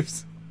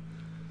lives?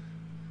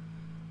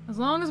 As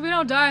long as we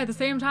don't die at the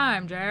same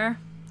time, Jer,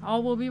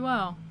 all will be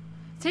well.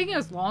 It's taking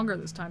us longer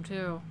this time,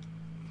 too.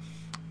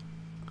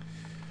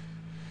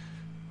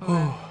 Okay.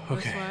 Oh,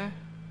 okay. This way.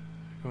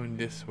 Going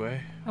this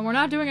way. And we're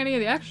not doing any of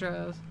the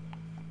extras.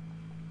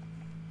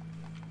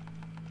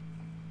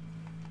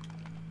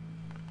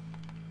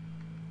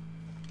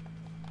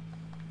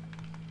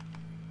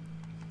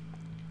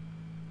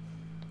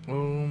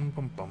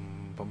 Bum,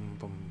 bum, bum,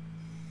 bum.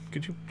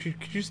 Could you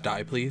just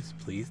die, please?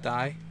 Please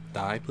die.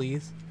 Die,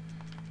 please.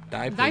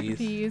 Die, please. Die,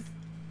 please.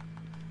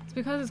 It's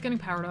because it's getting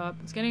powered up.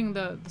 It's getting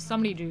the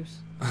summony juice.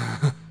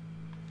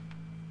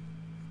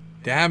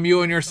 Damn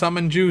you and your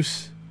summon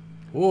juice.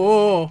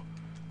 Whoa.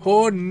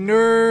 Oh,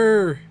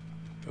 no.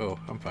 Oh,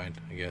 I'm fine,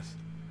 I guess.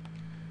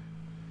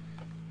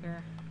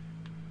 Here.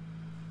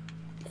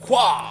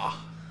 Wah!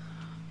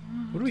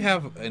 What do we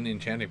have in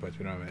enchanting points?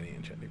 We don't have any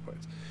enchanting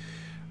points.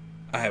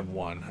 I have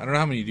one. I don't know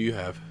how many do you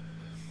have.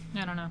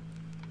 I don't know.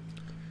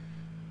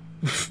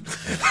 That's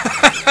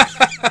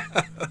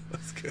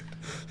good.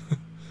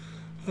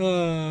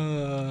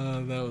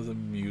 That was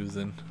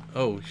amusing.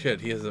 Oh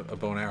shit, he has a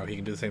bow and arrow. He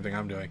can do the same thing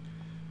I'm doing.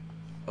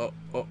 Oh,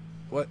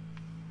 what?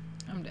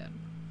 I'm dead.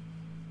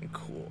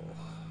 Cool.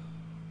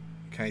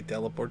 Can I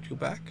teleport you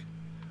back?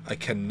 I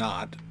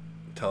cannot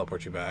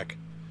teleport you back.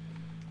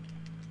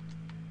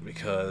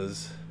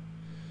 Because...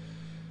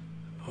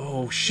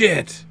 Oh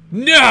shit!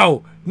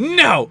 No!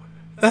 No!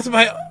 That's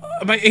my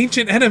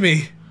ancient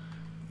enemy!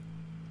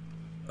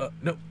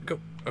 No, go.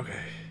 Okay.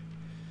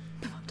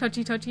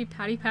 Touchy, touchy,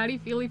 patty, patty,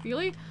 feely,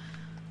 feely.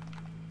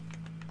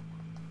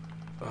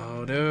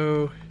 Oh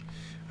no.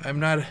 I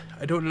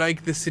don't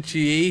like the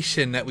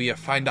situation that we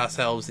find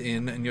ourselves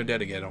in, and you're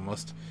dead again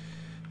almost.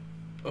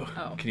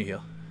 Oh. Can you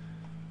heal?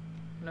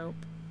 Nope.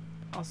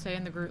 I'll stay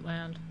in the Groot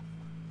land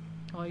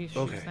while you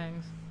shoot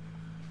things.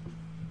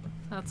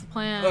 That's the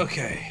plan.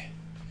 Okay.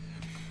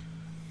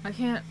 I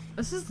can't.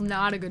 This is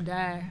not a good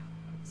day.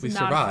 We not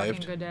survived. A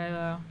fucking good day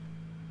though.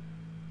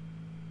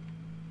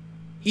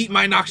 Eat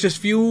my noxious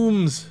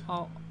fumes.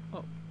 Oh.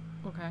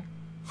 Okay.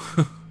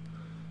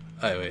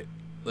 Alright, wait.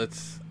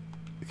 Let's.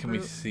 Can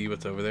Groot. we see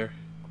what's over there?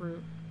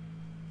 Groot.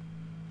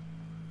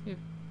 Okay.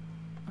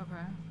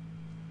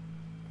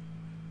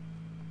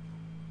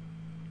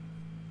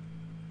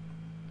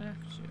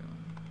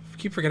 I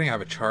keep forgetting I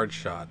have a charge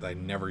shot that I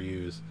never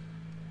use.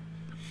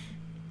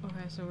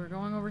 Okay, so we're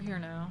going over here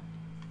now.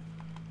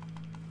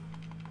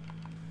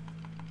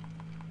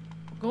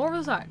 Go over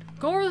the side.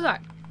 Go over the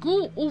side.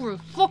 Go over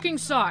the fucking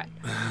side.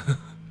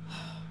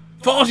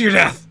 Fall to your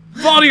death!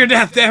 Fall to your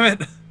death, damn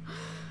it!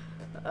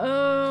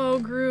 Oh,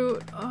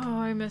 Groot. Oh,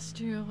 I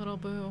missed you, little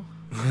boo.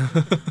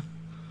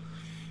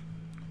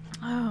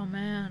 Oh,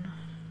 man.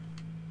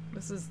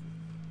 This is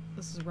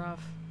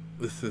rough.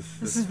 This is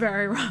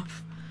very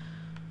rough.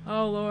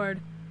 Oh,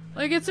 Lord.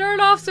 Like, it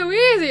started off so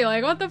easy.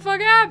 Like, what the fuck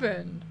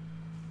happened?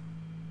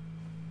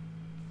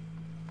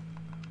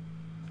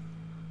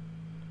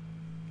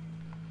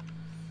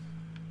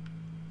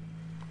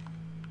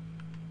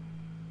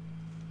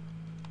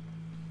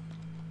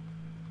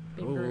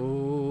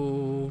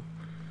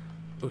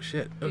 Oh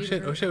shit. Oh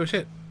shit. Oh shit. Oh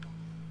shit.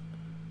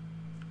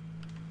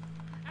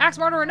 Axe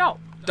murderer, no!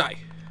 Die.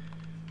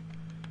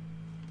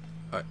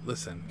 Alright,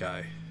 listen,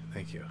 guy.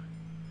 Thank you.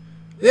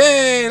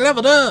 Yay!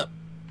 Leveled up!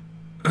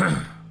 You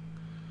don't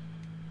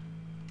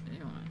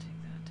want to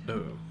take that,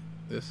 too. Oh.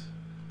 This?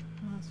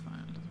 Oh, that's fine.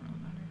 It doesn't really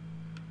matter.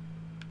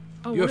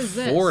 Oh, you what have is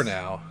this? 4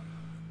 now.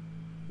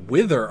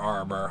 Wither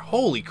armor.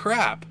 Holy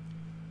crap.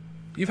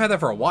 You've had that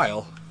for a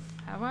while.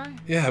 Have I?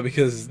 Yeah,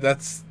 because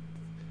that's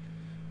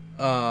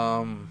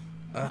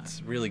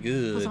really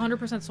good. That's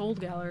 100% sold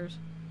gallers.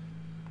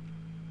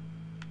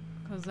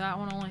 Because that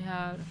one only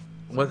had...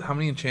 What? How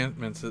many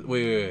enchantments?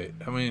 Wait.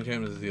 How many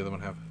enchantments does the other one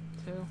have?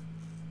 2.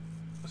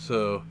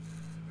 So,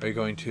 are you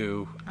going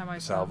to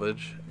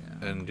salvage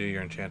yeah. and do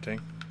your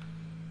enchanting?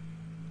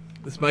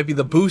 This might be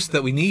the boost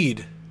that we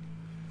need.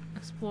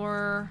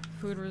 Explorer,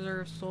 food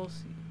reserve, soul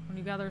seed. When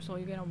you gather a soul,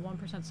 you gain a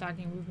 1%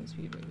 stacking movement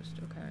speed boost.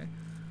 Okay.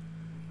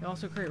 You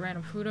also create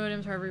random food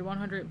items. For every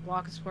 100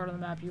 block explored on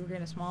the map, you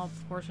regain a small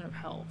portion of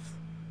health.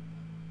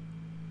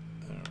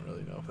 I don't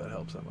really know if that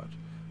helps that much.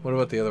 What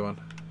about the other one?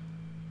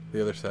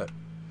 The other set?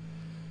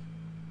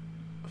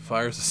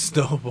 Fires a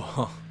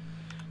snowball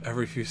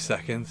every few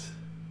seconds.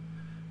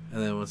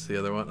 And then what's the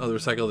other one? Oh, the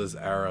recycled is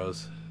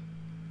arrows.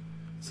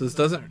 So this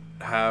doesn't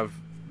have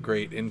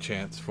great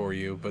enchants for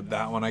you, but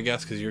that one, I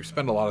guess, because you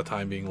spend a lot of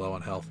time being low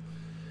on health.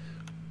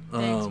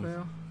 Thanks,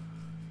 bro.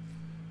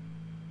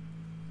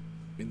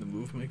 I mean, the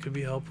movement could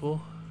be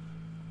helpful.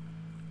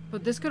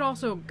 But this could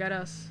also get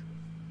us...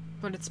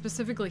 But it's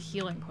specifically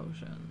healing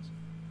potions.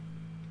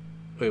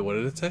 Wait, what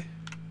did it say?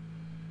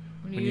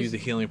 When you use the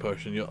healing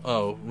potion, you'll...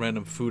 Oh,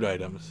 random food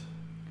items.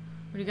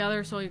 When you gather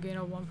a soul, you gain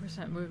a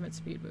 1% movement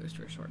speed boost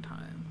for a short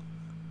time.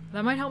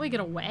 That might help me get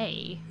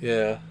away.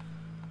 Yeah.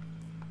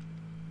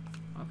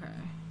 Okay.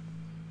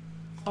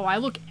 Oh, I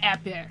look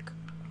epic.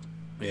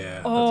 Yeah,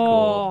 that's cool.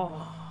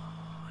 Oh,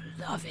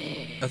 love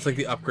it. That's like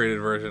the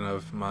upgraded version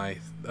of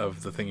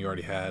the thing you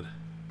already had.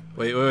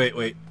 Wait.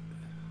 Okay.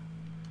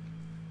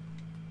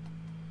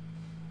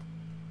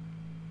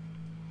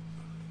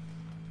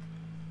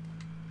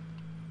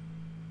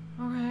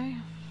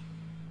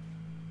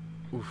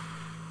 Oof.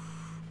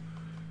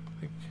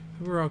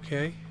 We're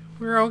okay.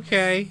 We're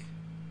okay.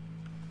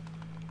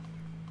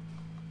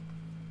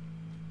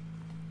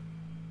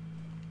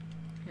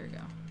 Here we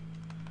go.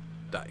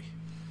 Die.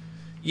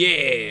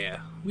 Yeah!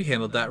 We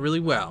handled that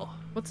really well.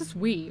 What's this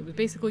we? It was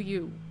basically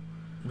you.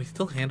 We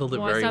still handled it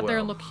well, very well. I sat there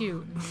and looked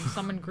cute and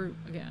summoned Groot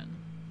again.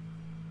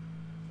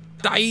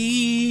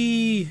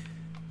 Die!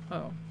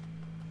 Oh.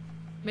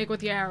 Make with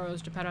the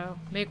arrows, Geppetto.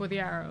 Make with the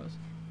arrows.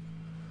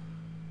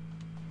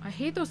 I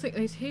hate those things.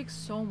 They take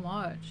so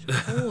much.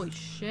 Holy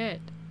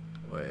shit.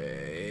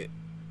 Wait.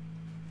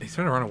 He's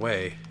trying to run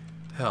away.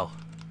 Hell.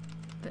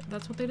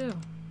 That's what they do.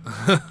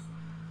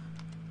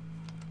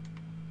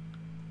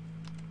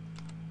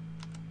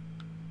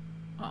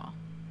 Oh.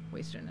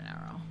 Wasted an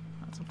arrow.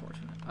 That's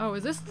unfortunate. Oh,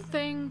 is this the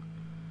thing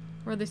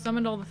where they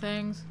summoned all the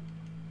things?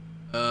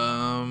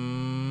 I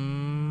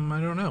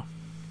don't know.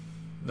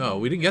 No,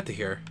 we didn't get to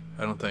here.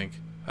 I don't think.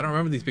 I don't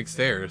remember these big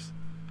stairs.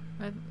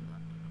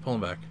 Pull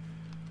them back.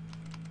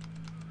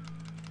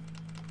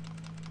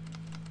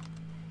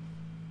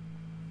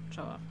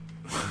 Shut up.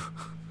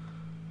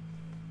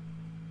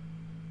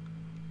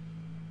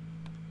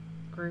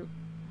 Groot.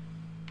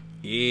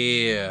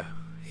 Yeah.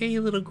 Hey,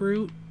 little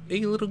Groot.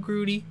 Hey, little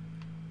Grooty.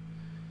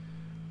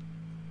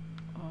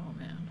 Oh,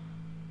 man.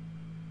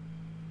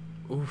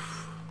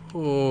 Oof.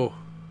 Oh.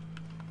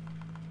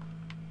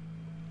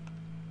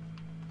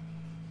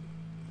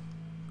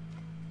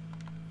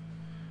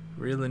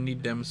 Really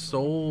need them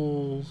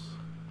souls.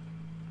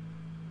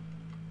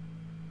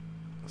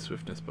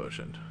 Swiftness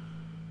potion.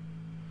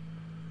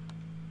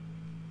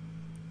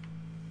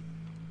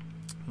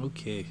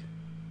 Okay.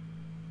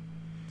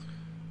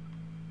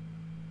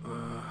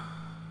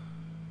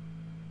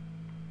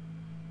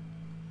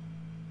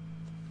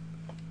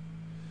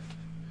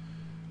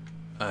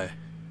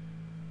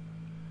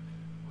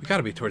 We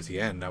gotta be towards the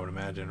end, I would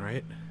imagine,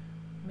 right?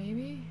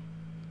 Maybe?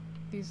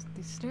 These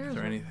stairs. Is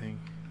there anything?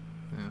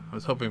 Yeah, I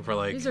was hoping for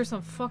like... These are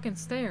some fucking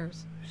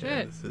stairs. Shit.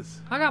 Yeah, this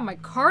is... I got my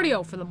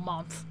cardio for the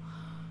month.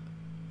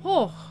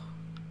 Oh.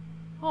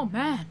 Oh,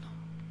 man.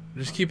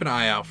 Just keep an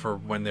eye out for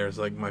when there's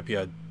like, might be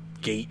a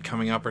gate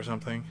coming up or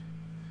something.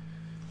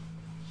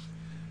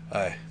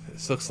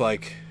 This looks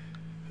like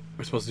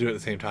we're supposed to do it at the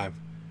same time.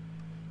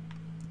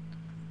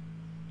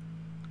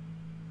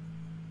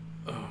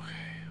 Okay,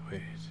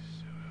 wait.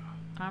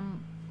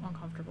 I'm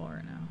uncomfortable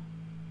right now.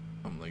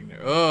 I'm like,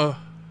 oh,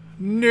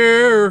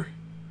 no.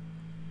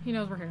 He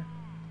knows we're here.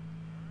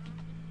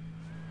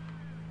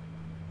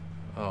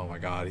 Oh my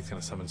god, he's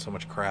gonna summon so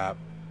much crap.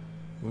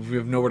 We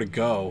have nowhere to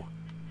go.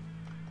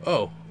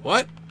 Oh,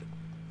 what?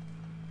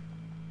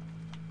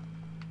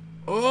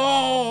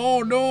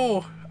 Oh,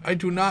 no. I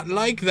do not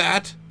like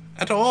that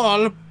at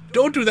all.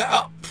 Don't do that.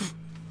 Oh.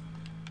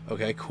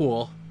 Okay,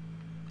 cool.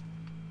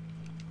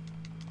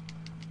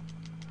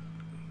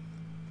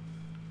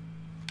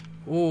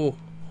 Oh.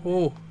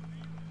 Oh,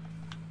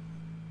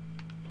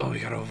 we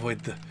gotta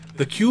avoid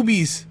the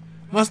cubies.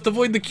 Must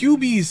avoid the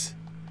cubies.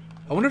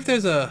 I wonder if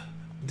there's a...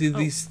 Do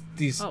these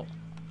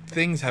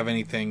things have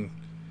anything...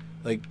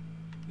 Like,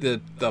 the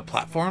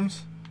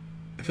platforms?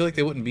 I feel like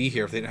they wouldn't be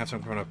here if they didn't have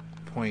some kind of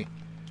point.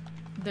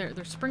 They're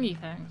springy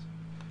things.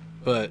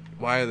 But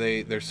why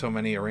are there's so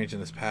many arranged in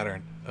this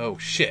pattern? Oh,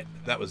 shit.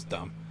 That was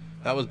dumb.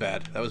 That was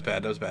bad. That was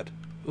bad. That was bad.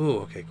 Ooh,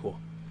 okay, cool.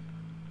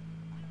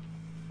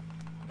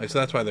 Like, so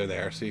that's why they're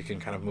there, so you can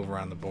kind of move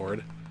around the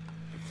board.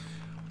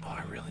 Oh,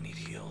 I really need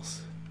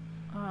heals.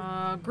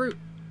 Groot.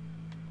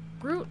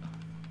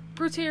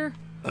 Groot's here.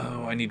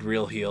 Oh, I need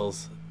real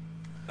heals.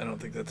 I don't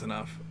think that's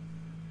enough.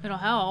 It'll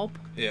help.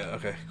 Yeah,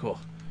 okay,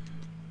 cool.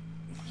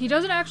 He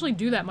doesn't actually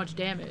do that much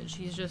damage.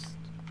 He's just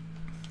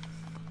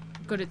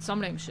good at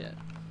summoning shit.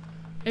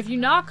 If you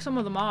knock some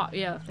of them off...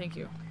 Yeah, thank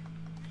you.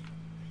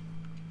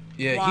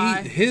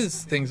 Yeah,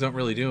 his things don't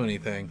really do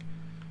anything.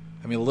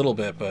 I mean, a little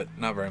bit, but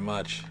not very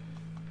much.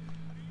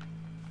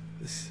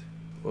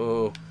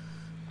 Whoa.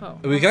 Oh.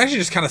 We can actually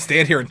just kind of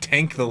stand here and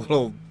tank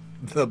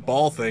the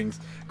ball things.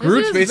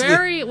 Groot's this is basically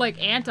very,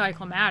 like,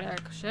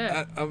 anticlimactic. Shit.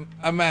 I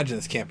imagine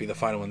this can't be the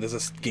final one. There's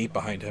a gate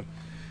behind him.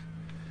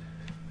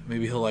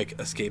 Maybe he'll, like,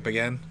 escape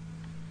again.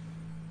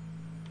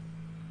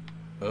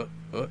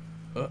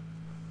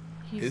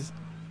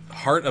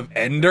 Heart of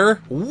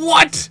Ender?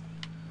 What?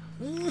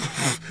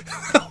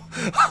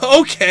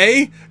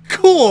 Okay,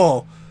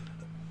 cool.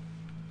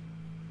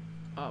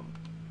 Can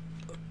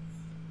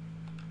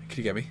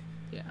you get me?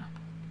 Yeah.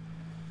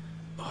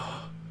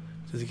 Oh,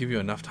 does it give you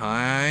enough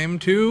time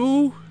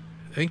to?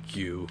 Thank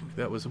you.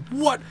 That was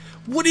what?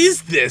 What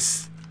is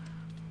this?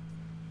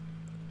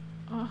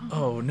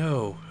 Oh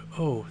no.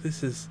 Oh,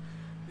 this is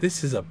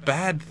a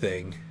bad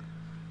thing.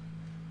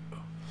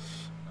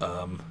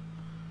 Touchy.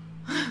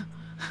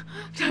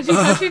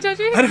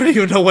 I don't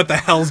even know what the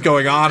hell's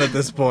going on at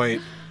this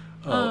point.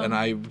 Oh, and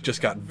I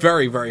just got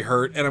very, very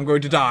hurt, and I'm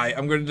going to die.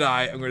 I'm going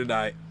to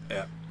die.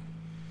 Yeah.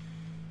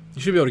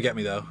 You should be able to get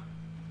me, though.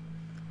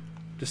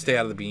 Just stay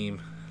out of the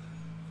beam.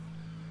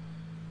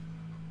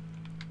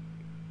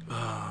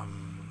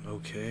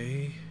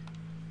 Okay.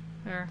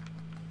 There.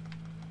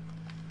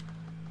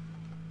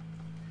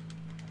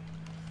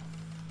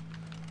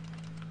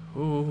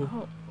 Ooh.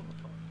 Oh.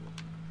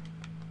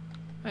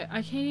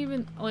 I can't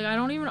even, like, I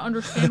don't even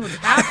understand what's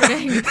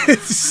happening.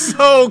 It's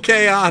so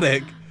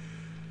chaotic.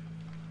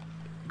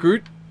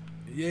 Groot.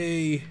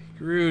 Yay.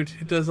 Groot.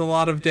 It does a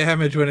lot of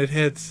damage when it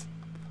hits.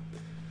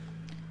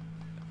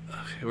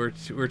 Okay, we're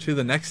to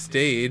the next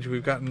stage.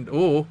 We've gotten...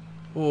 Oh,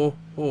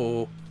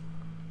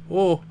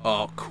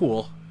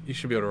 cool. You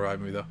should be able to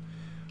revive me, though.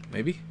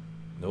 Maybe?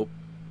 Nope.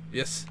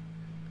 Yes.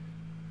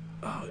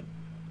 Oh,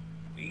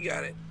 you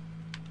got it.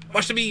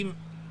 Watch the beam.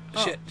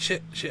 Oh.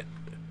 Shit. Hit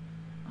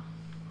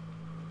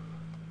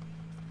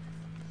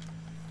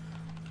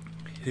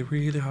it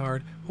really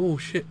hard. Oh,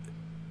 shit.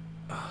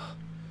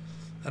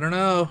 I don't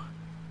know.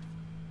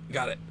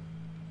 Got it.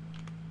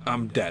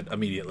 I'm dead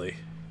immediately.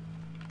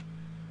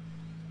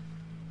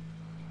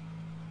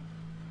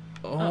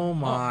 Oh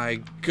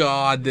my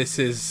god, this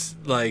is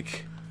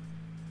like...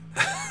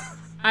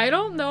 I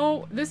don't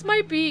know. This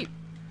might be...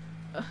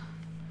 Oh,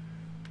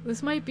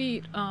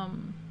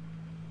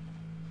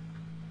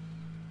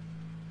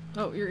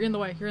 you're in the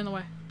way.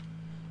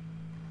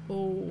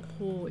 Oh,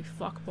 holy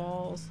fuck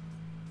balls.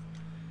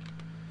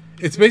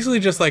 It's basically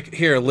just like,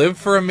 here, live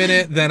for a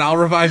minute, then I'll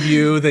revive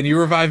you, then you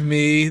revive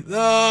me.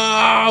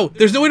 Oh!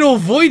 There's no way to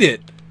avoid it!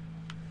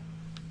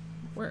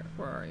 Where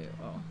are you?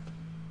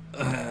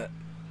 Oh.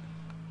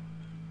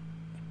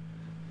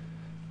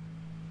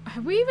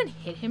 Have we even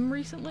hit him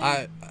recently?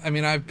 I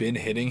mean, I've been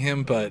hitting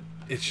him, but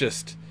it's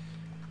just...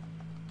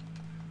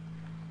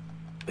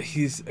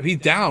 He's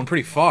down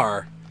pretty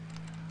far.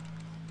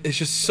 It's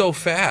just so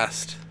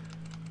fast.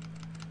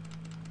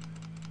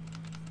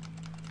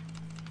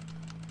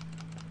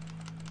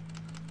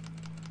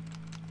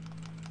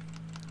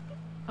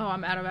 Oh,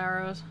 I'm out of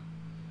arrows.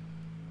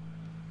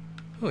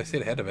 Oh, I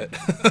stayed ahead of it.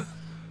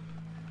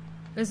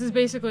 This is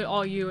basically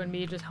all you and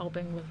me just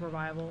helping with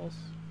revivals.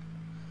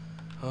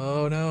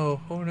 Oh no.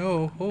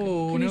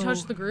 Can you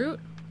touch the Groot?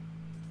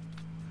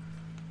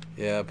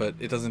 Yeah, but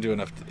it doesn't do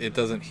enough. It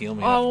doesn't heal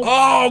me enough.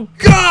 Oh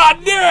god,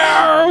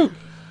 no!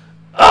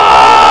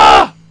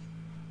 Ah!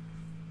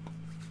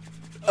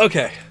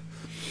 Okay.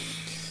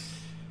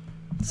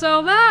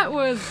 So that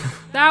was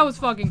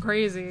fucking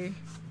crazy.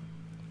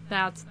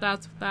 That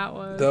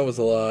was. That was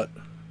a lot.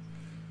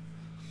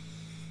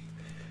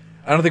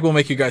 I don't think we'll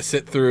make you guys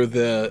sit through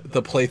the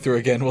playthrough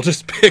again. We'll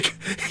just pick...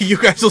 You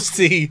guys will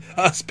see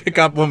us pick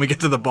up when we get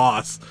to the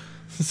boss.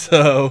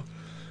 So,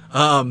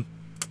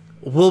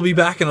 we'll be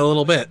back in a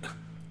little bit.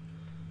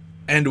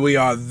 And we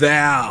are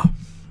there.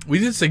 We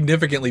did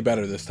significantly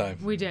better this time.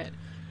 We did.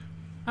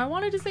 I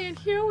wanted to say, and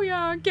here we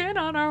are again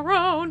on our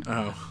own.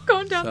 Oh,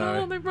 going down the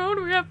only road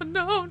we ever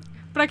known.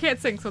 But I can't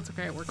sing, so it's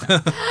okay. It worked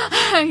out.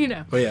 You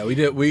know. But yeah, we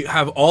did. We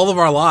have all of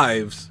our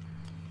lives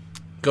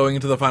going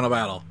into the final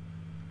battle.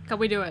 Can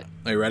we do it?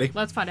 Are you ready?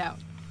 Let's find out.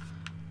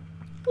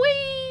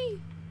 Whee!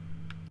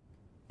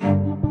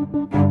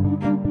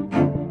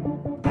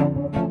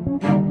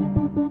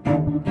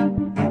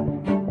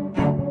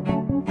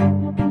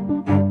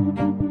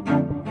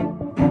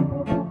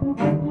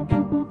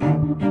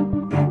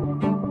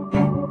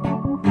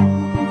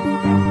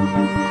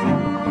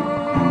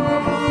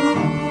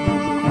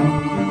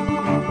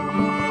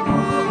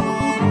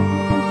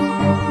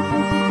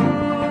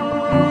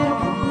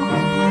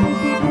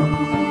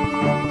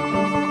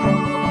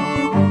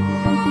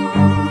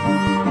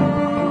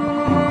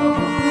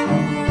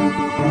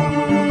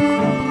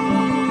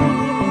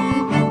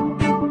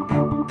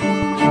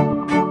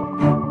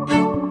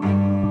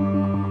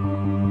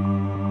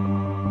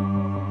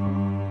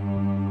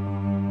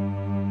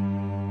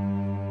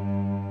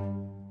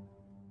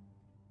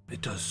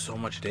 It does so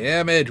much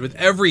damage with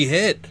every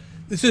hit.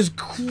 This is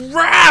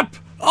crap!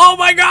 Oh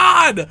my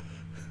god!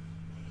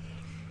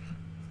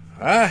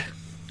 Alright,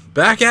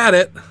 back at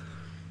it.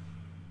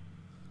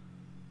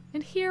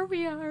 And here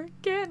we are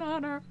again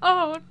on our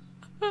own,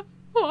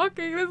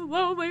 walking this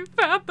lonely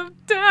path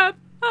of death.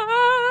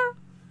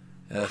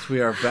 Yes, we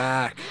are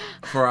back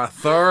for our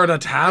third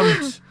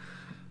attempt.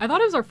 I thought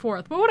it was our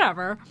fourth, but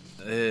whatever.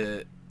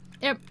 It's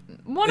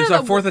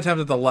our fourth attempt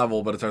at the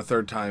level, but it's our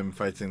third time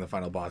fighting the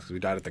final boss because we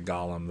died at the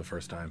golem the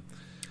first time.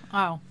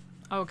 Oh,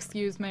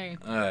 excuse me.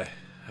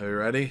 Are you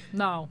ready?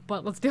 No,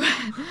 but let's do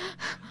it.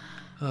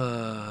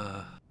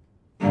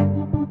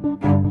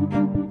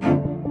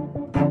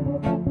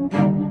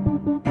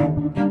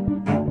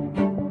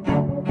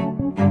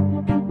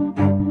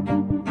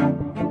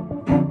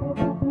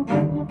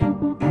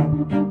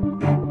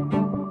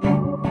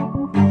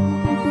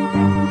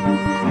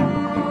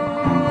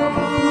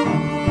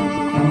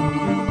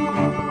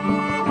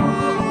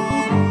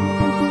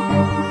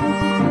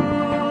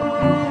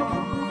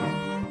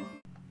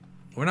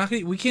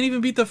 We can't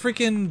even beat the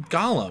freaking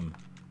golem,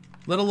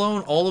 let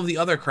alone all of the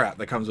other crap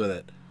that comes with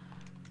it.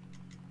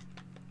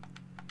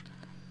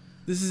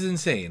 This is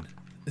insane.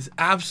 It's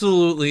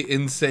absolutely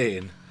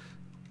insane.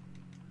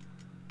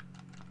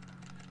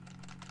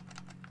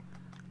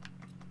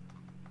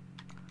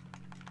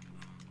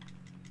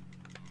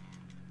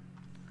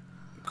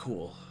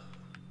 Cool.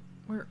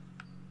 Where?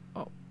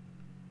 Oh.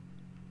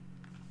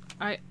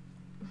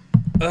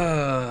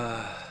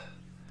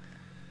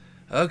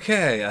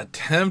 Okay,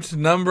 attempt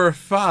number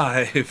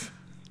 5.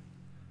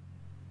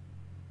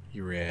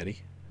 You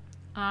ready?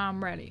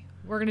 I'm ready.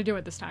 We're gonna do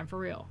it this time, for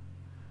real.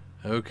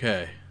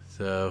 Okay,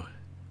 so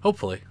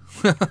hopefully.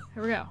 Here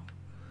we go.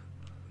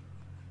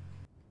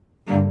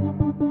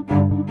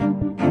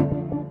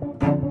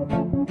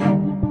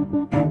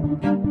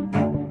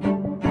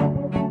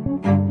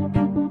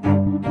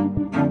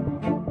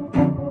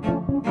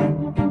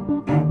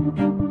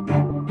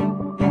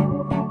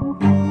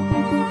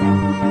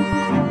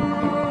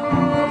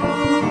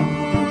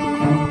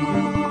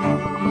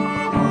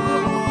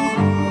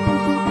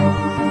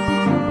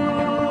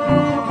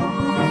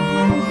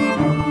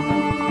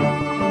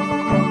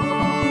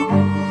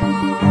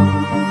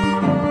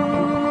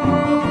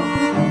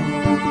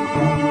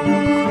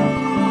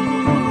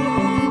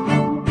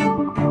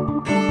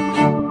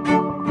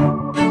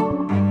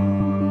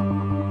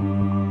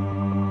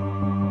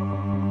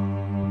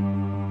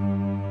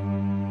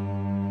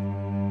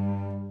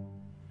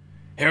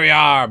 Here we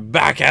are,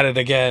 back at it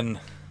again.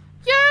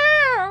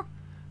 Yeah!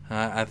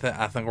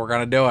 I think we're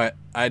gonna do it.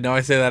 I know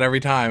I say that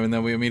every time, and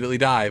then we immediately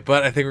die,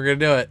 but I think we're gonna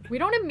do it. We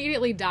don't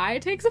immediately die.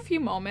 It takes a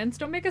few moments.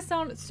 Don't make us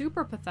sound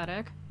super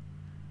pathetic.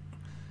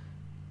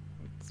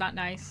 It's not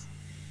nice.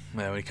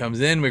 And when he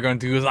comes in, we're going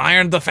to use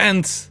Iron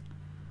Defense.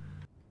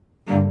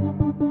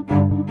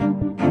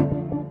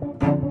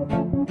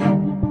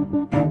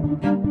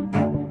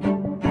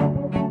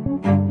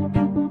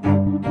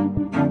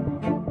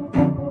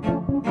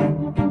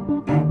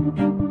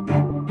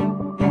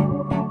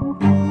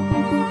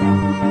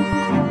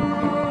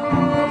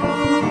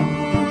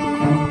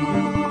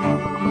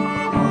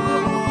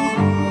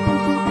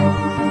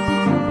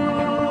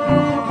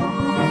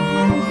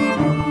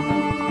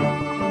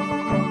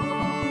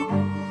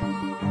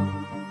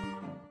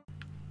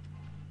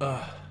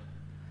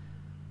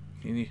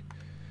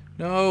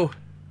 No.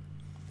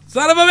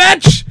 Son of a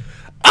bitch!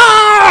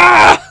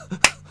 Ah!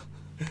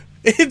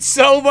 It's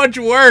so much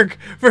work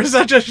for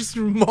such a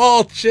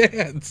small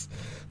chance.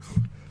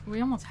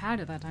 We almost had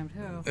it that time,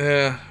 too.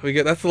 Yeah,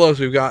 that's the lowest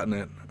we've gotten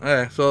it.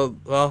 Okay, so,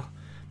 well,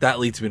 that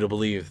leads me to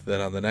believe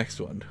that on the next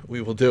one, we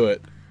will do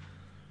it.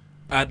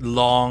 At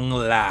long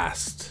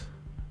last.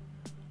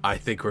 I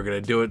think we're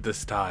going to do it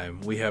this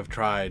time. We have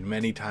tried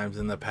many times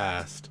in the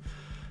past.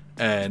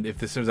 And if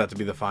this turns out to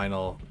be the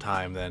final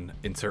time, then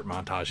insert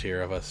montage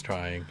here of us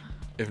trying.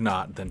 If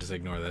not, then just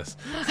ignore this.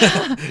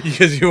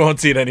 Because you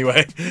won't see it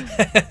anyway.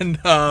 And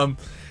I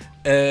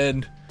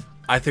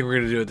think we're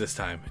going to do it this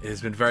time. It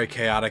has been very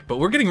chaotic, but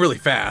we're getting really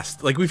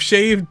fast. Like, we've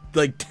shaved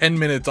like 10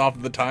 minutes off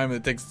of the time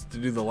it takes to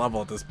do the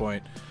level at this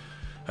point.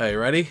 Hey,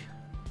 ready?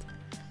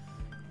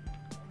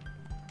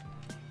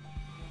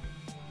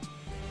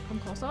 Come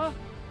closer.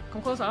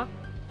 Come closer.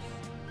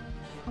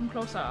 Come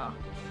closer.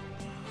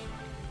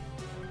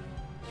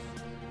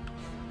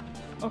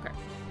 Okay.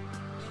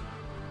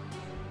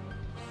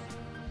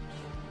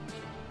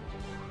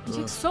 It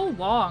takes so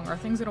long. Are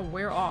things gonna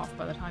wear off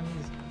by the time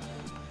he's...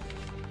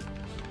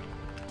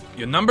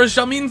 Your numbers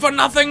shall mean for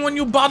nothing when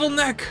you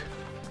bottleneck.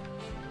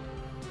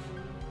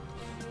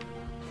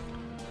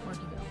 Where'd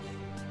he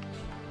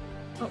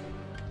go? Oh.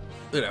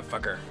 Look at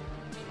that fucker.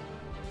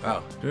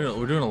 Wow,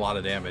 we're doing a lot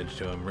of damage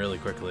to him really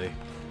quickly.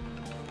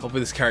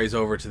 Hopefully this carries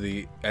over to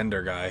the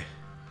Ender guy.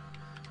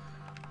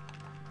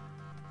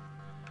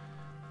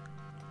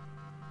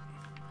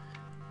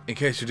 In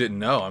case you didn't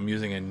know, I'm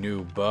using a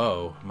new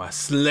bow. My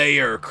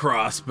Slayer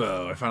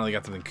crossbow. I finally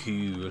got something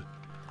cool.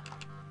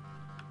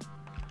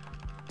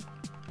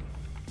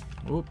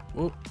 Whoop,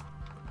 whoop.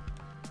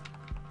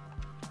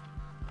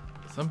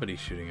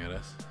 Somebody's shooting at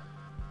us.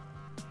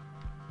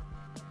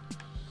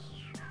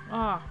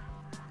 Ah.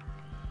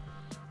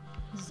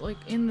 He's like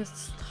in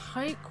this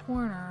tight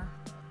corner.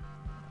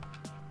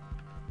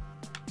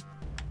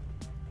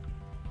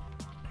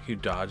 Are you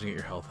dodging at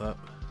your health up?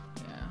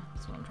 Yeah,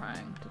 that's what I'm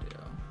trying to do.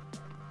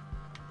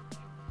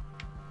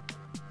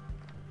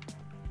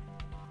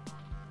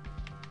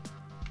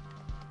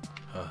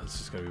 Oh,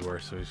 this is gonna be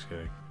worse, so we're just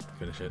gonna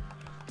finish it.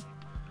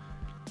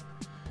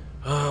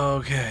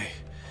 Okay,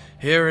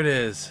 here it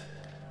is.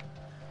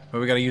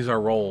 But we gotta use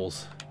our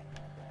rolls.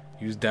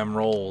 Use dem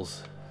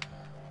rolls.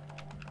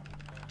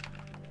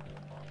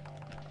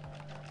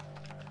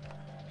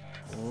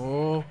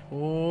 Oh,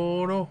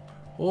 oh no.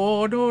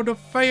 Oh no, the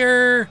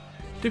fire!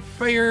 The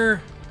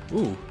fire!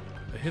 Ooh,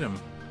 I hit him.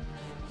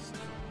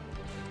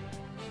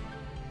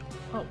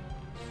 Oh.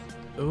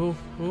 Oh,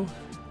 oh.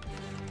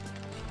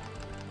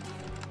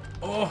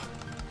 Oh!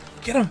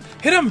 Get him!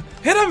 Hit him!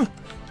 Hit him!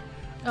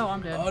 Oh,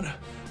 I'm dead. Oh no!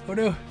 Oh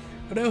no!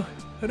 Oh no!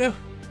 Oh no!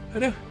 Oh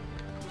no!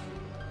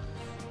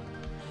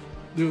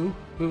 Ooh,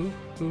 ooh,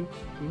 ooh, ooh.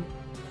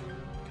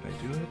 Can I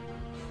do it?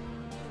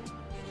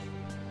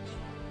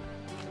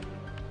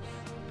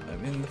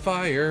 I'm in the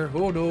fire.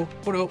 Oh no!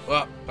 Oh no!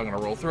 Ah, I'm gonna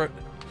roll through it.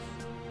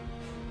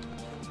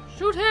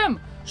 Shoot him!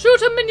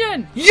 Shoot him,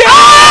 minion! Yes!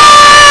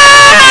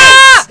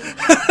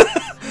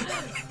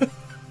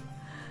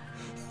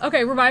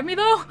 Okay, revive me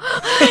though.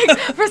 Like,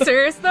 for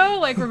serious though,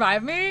 like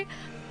revive me.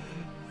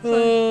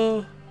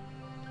 Oh,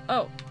 I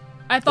thought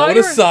that would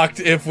you have were... sucked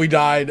if we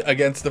died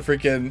against the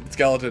freaking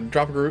skeleton.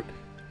 Drop a root.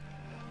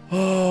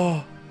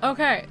 Oh.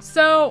 Okay,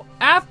 so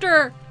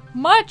after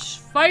much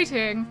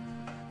fighting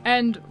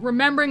and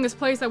remembering this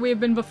place that we have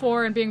been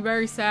before and being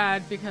very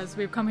sad because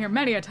we've come here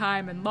many a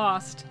time and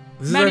lost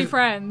many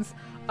friends,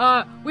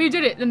 we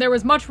did it and there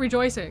was much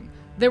rejoicing.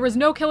 There was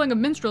no killing of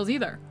minstrels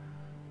either.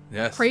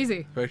 Yes.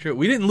 Crazy. Very true.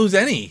 We didn't lose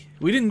any.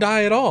 We didn't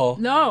die at all.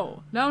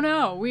 No.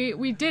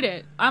 We did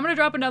it. I'm gonna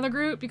drop another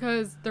Groot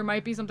because there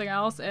might be something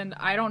else, and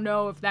I don't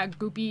know if that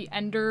goopy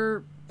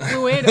ender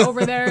fluid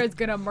over there is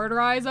gonna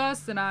murderize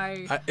us. And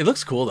it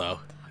looks cool though.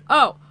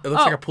 Oh. It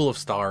looks like a pool of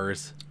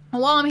stars.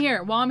 While I'm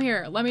here,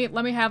 let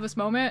me have this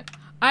moment.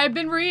 I've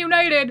been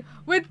reunited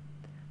with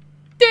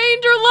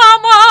Danger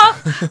Llama.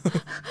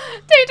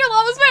 Danger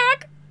Llama's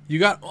back. You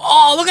got.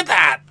 Oh, look at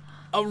that!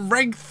 A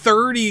rank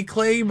 30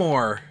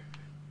 Claymore.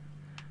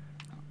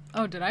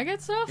 Oh, did I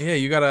get stuff? Yeah,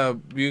 you got a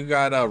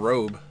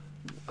robe.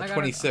 A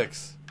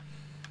 26.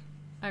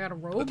 I got a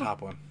robe? The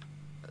top one.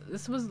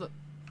 This was the...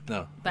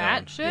 No.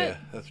 That shit? Yeah,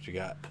 that's what you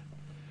got.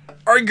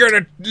 Are you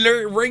gonna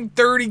rank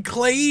 30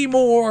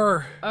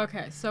 Claymore?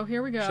 Okay, so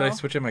here we go. Should I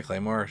switch in my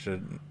Claymore or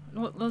should...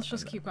 Let's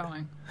just keep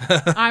going.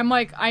 I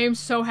am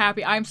so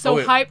happy. I'm so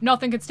hyped.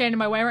 Nothing can stand in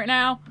my way right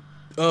now.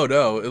 Oh,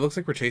 no. It looks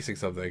like we're chasing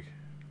something.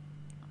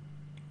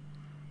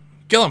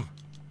 Kill him!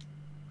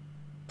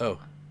 Oh.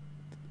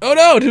 Oh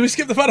no! Did we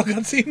skip the final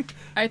cutscene?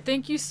 I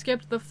think you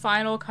skipped the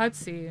final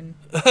cutscene.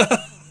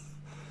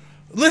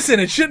 Listen,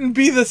 it shouldn't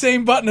be the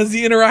same button as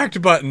the interact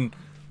button.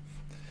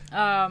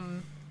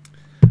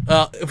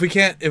 If we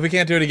can't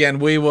do it again,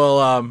 we will.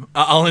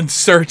 I'll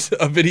insert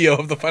a video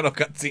of the final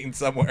cutscene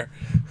somewhere.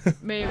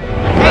 Maybe.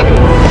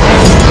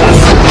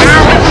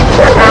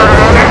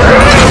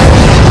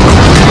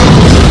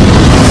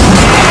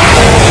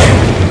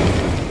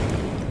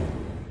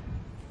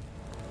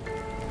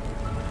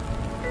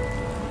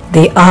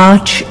 The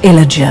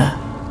Arch-Illager,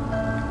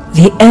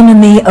 the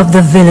enemy of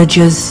the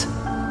villagers,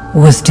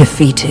 was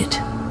defeated.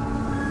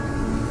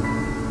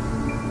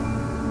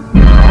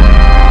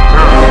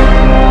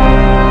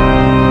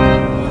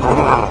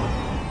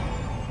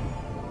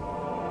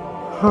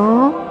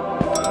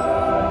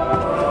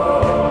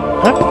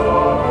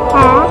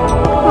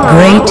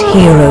 Great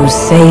heroes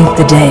saved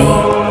the day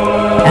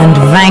and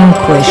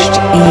vanquished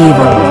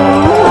evil.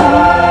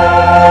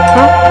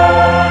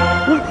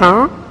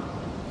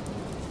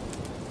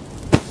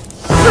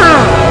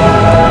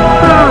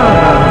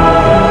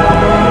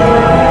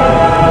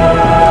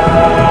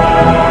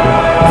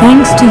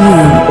 Thanks to you,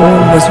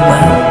 all was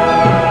well.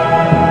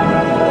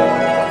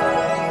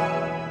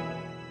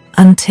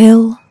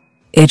 Until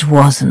it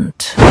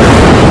wasn't.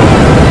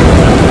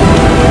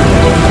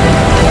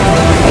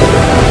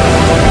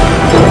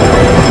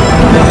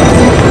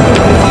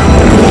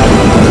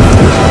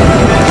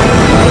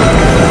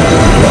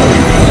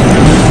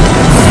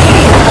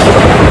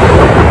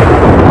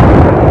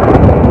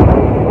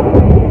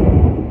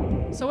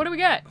 So what do we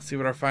get? Let's see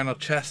what our final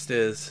chest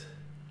is.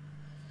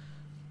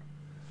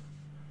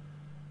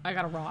 I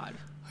got a rod.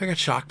 I got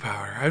shock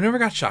power. I've never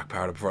got shock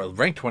power before.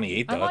 Rank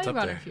 28 though. That's up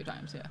there. I've got it a few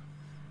times, yeah.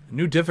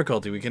 New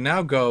difficulty. We can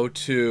now go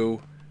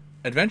to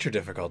adventure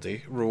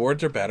difficulty.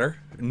 Rewards are better.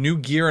 New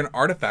gear and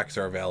artifacts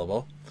are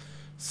available.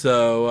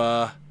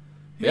 So,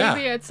 yeah.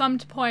 Maybe at some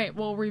point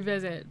we'll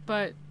revisit,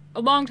 but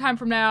a long time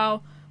from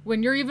now,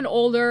 when you're even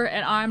older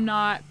and I'm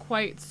not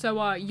quite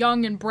so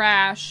young and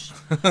brash,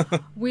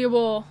 we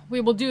will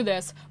do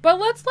this. But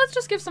let's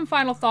just give some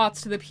final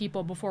thoughts to the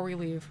people before we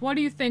leave. What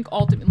do you think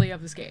ultimately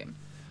of this game?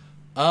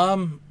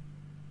 I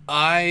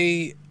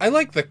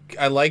like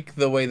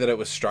the way that it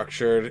was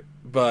structured,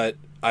 but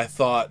I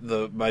thought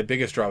my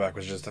biggest drawback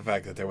was just the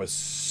fact that there was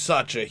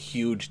such a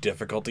huge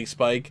difficulty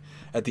spike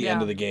at the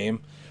end of the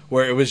game,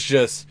 where it was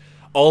just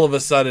all of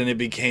a sudden it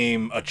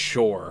became a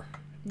chore,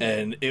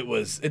 and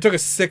it took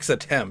us 6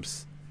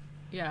 attempts.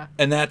 Yeah.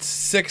 And that's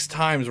 6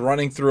 times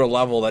running through a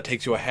level that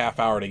takes you a half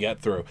hour to get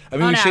through. I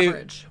mean,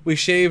 we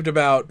shaved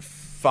about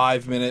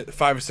 5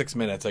 or 6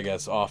 minutes, I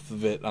guess, off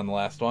of it on the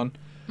last one.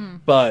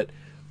 But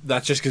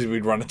that's just because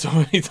we'd run it so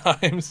many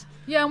times.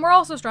 Yeah, and we're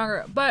also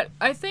stronger. But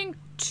I think,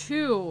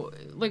 too,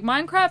 like,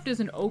 Minecraft is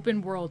an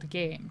open world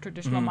game,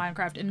 traditional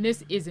Minecraft, and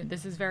this isn't.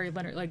 This is very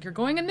linear. Like, you're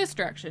going in this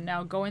direction,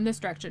 now go in this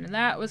direction. And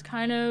that was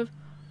kind of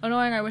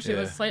annoying. I wish it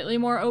was slightly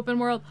more open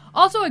world.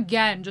 Also,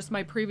 again, just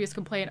my previous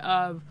complaint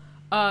of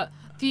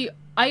the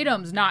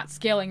items not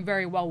scaling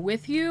very well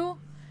with you.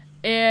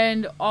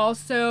 And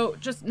also,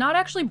 just not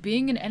actually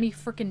being in any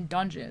freaking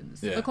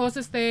dungeons. Yeah. The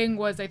closest thing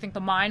was, I think,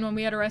 the mine when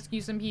we had to rescue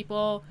some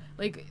people.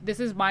 Like, this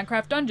is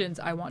Minecraft Dungeons.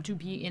 I want to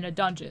be in a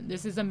dungeon.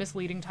 This is a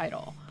misleading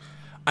title.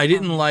 I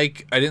didn't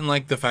like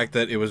the fact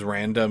that it was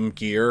random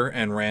gear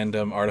and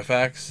random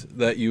artifacts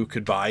that you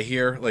could buy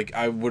here. Like,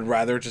 I would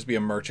rather just be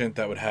a merchant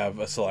that would have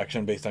a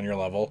selection based on your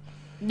level.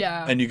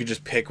 Yeah. And you could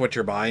just pick what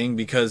you're buying,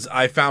 because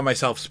I found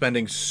myself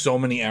spending so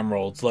many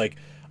emeralds, like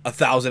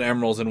 1,000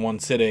 emeralds in one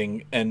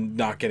sitting, and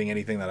not getting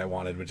anything that I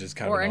wanted, which is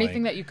kind of annoying.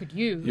 Anything that you could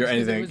use.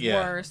 Anything, it was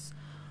worse.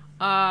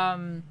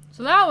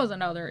 So that was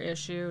another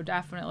issue,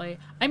 definitely.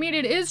 I mean,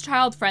 it is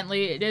child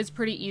friendly. It is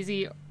pretty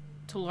easy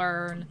to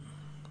learn,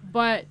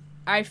 but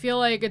I feel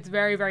like it's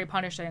very, very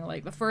punishing.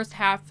 Like, the first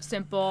half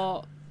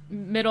simple,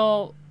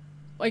 middle,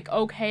 like,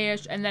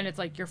 okay-ish, and then it's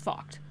like you're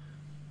fucked.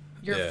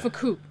 You're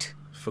fucked.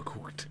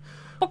 Fucked.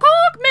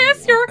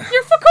 Miss, you're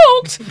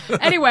fucked.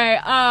 Anyway,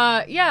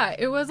 yeah,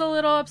 it was a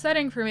little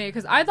upsetting for me,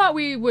 because I thought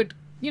we would,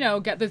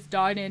 get this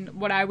done in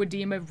what I would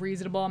deem a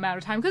reasonable amount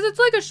of time, because it's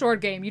like a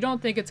short game. You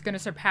don't think it's going to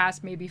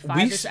surpass maybe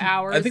 5-ish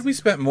hours. I think we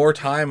spent more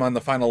time on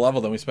the final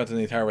level than we spent in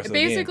the entire rest of the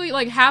game. Basically,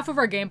 like, half of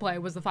our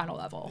gameplay was the final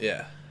level.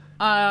 Yeah.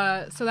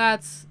 So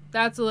that's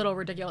a little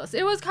ridiculous.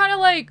 It was kind of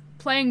like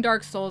playing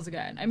Dark Souls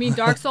again. I mean,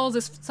 Dark Souls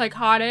is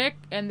psychotic,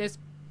 and this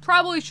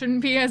probably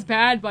shouldn't be as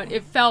bad, but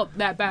it felt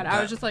that bad.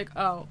 I was just like,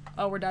 oh,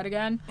 we're dead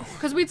again?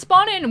 Because we'd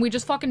spawn in and we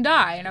just fucking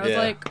die. And I was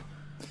like,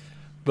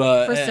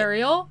 but for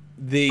cereal?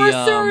 For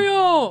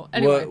cereal!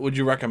 Anyway. Would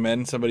you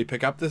recommend somebody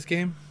pick up this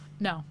game?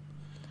 No.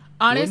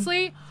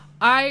 Honestly,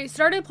 I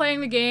started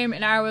playing the game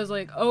and I was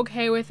like,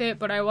 okay with it,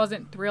 but I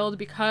wasn't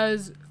thrilled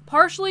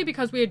partially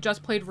because we had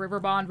just played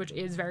Riverbond, which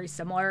is very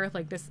similar.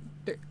 Like,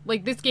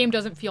 this game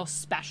doesn't feel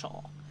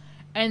special.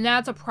 And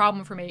that's a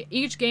problem for me.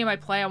 Each game I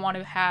play, I want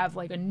to have,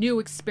 like, a new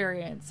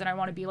experience. And I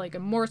want to be, like,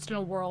 immersed in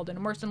a world and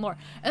immersed in lore.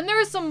 And there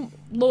is some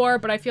lore,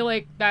 but I feel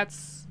like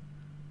that's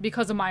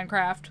because of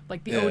Minecraft.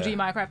 Like, the OG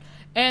Minecraft.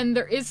 And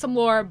there is some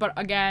lore, but,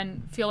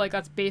 again, feel like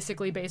that's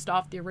basically based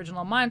off the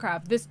original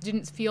Minecraft. This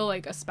didn't feel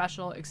like a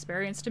special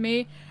experience to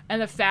me. And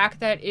the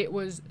fact that it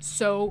was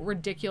so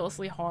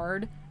ridiculously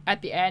hard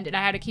at the end, and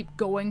I had to keep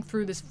going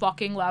through this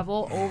fucking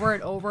level over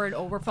and over and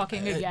over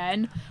fucking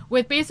again,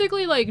 with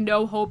basically, like,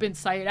 no hope in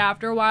sight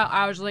after a while.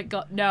 I was like,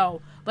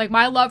 no. Like,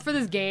 my love for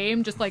this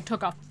game just, like,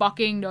 took a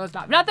fucking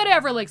nosedive. Not that I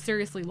ever, like,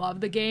 seriously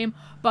loved the game,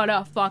 but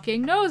a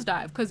fucking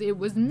nosedive, because it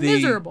was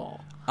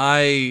miserable.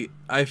 I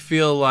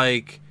feel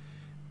like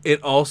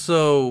it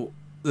also...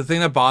 The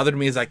thing that bothered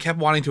me is I kept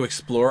wanting to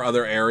explore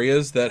other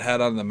areas that had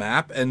on the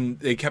map, and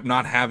they kept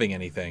not having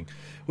anything.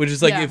 Which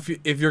is like,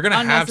 if you're gonna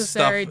have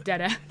stuff,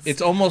 dead ends.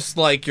 It's almost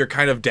like you're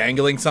kind of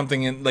dangling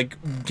something in.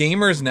 Like,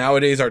 gamers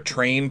nowadays are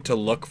trained to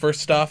look for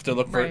stuff, to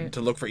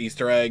look for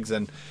Easter eggs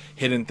and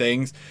hidden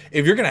things.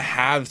 If you're gonna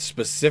have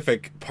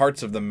specific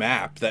parts of the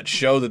map that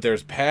show that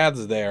there's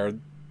paths there,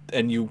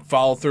 and you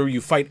follow through, you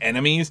fight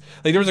enemies.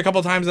 Like, there was a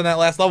couple times in that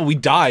last level we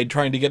died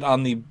trying to get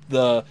on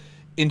the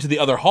into the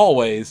other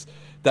hallways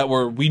that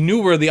we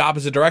knew were the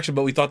opposite direction,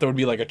 but we thought there would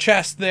be like a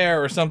chest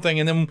there or something,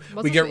 and then it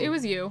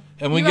was you,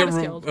 and we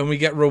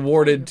get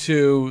rewarded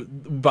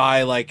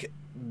by like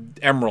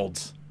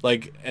emeralds,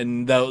 like,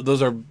 and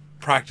those are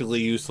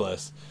practically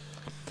useless.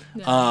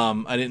 Yeah.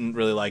 I didn't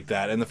really like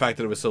that, and the fact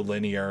that it was so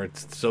linear,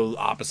 it's so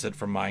opposite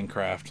from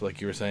Minecraft,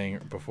 like you were saying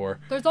before.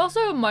 There's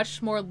also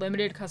much more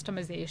limited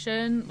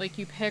customization. Like,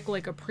 you pick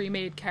like a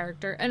pre-made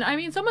character, and I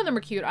mean, some of them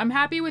are cute. I'm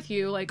happy with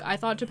you. Like, I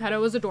thought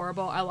Geppetto was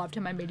adorable. I loved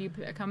him. I made you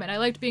pick him, and I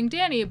liked being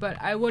Danny, but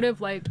I would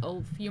have liked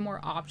a few more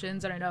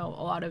options, and I know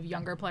a lot of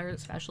younger players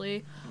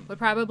especially would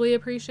probably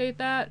appreciate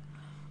that.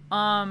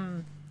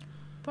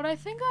 But I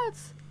think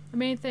that's the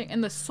main thing.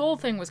 And the soul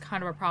thing was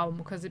kind of a problem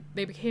because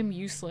they became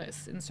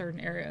useless in certain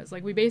areas.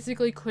 Like, we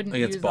basically couldn't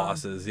use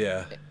bosses,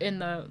 in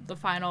the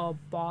final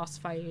boss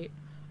fight.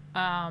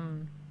 I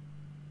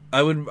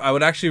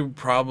would actually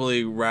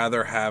probably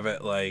rather have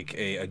it like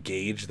a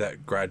gauge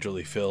that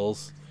gradually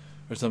fills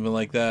or something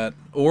like that,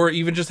 or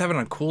even just have it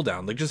on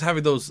cooldown. Like, just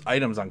having those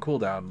items on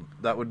cooldown,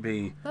 that would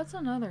be... That's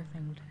another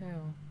thing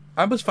too.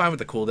 I was fine with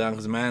the cooldown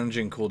because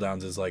managing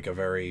cooldowns is like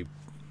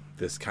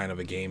this kind of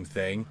a game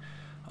thing.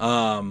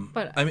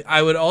 But I mean,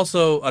 I would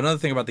also, another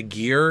thing about the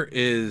gear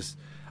is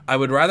I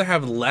would rather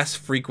have less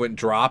frequent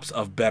drops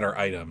of better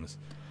items.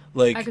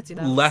 Like, I could see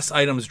that. Less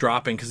items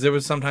dropping, because there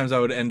was sometimes I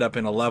would end up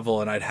in a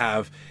level and I'd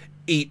have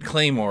 8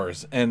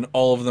 claymores and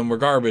all of them were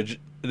garbage.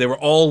 They were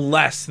all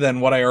less than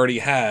what I already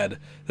had.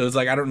 It was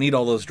like, I don't need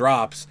all those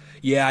drops.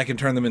 Yeah, I can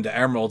turn them into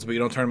emeralds, but you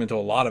don't turn them into a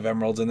lot of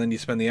emeralds, and then you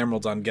spend the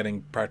emeralds on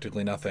getting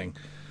practically nothing.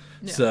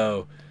 Yeah.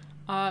 So,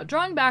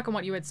 drawing back on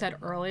what you had said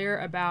earlier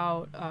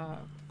about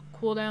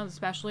cooldowns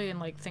especially, and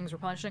like things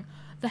replenishing,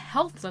 the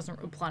health doesn't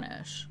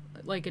replenish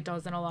like it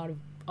does in a lot of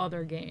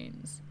other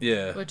games.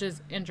 Yeah. Which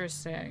is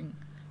interesting.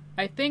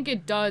 I think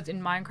it does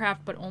in Minecraft,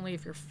 but only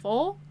if you're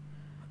full.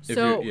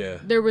 So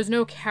there was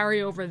no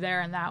carryover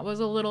there, and that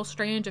was a little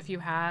strange if you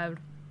had,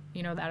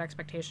 you know, that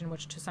expectation,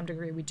 which to some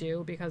degree we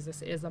do because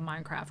this is a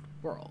Minecraft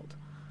world.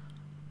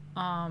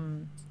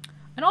 And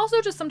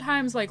also just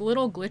sometimes like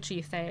little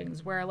glitchy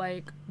things where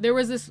like there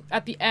was this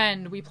at the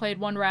end we played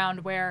one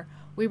round where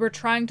we were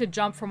trying to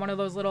jump from one of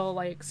those little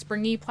like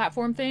springy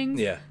platform things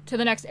to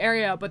the next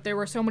area, but there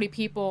were so many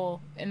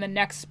people in the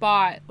next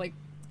spot like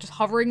just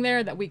hovering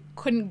there that we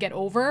couldn't get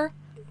over.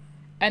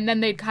 And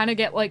then they'd kind of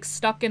get, like,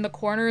 stuck in the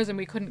corners and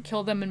we couldn't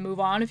kill them and move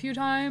on a few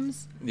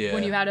times. Yeah.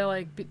 When you had to,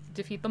 like,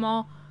 defeat them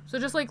all. So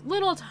just, like,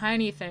 little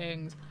tiny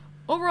things.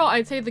 Overall,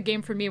 I'd say the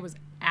game for me was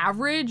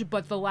average,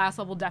 but the last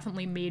level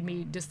definitely made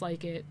me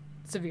dislike it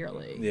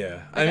severely.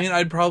 Yeah. I mean,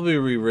 I'd probably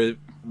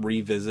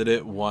revisit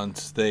it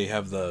once they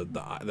have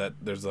that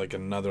there's, like,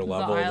 another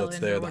level that's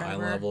there, the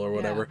island level or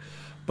whatever. Yeah.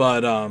 But,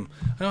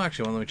 no,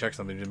 actually, let me check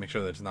something to make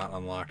sure that it's not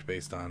unlocked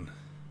based on...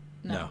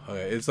 No.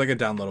 Okay. It's like a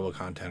downloadable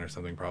content or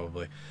something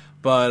probably.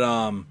 But,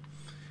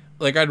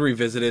 like, I'd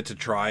revisit it to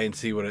try and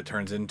see what it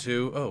turns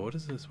into. Oh, what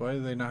is this? Why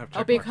do they not have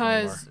check marks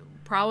anymore?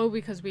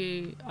 Probably because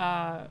we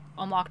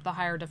unlocked the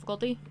higher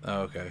difficulty.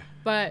 Oh, okay.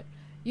 But,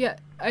 yeah,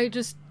 I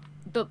just...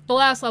 The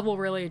last level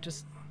really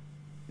just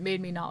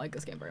made me not like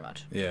this game very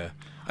much. Yeah.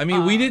 I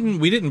mean, we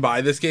didn't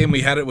buy this game.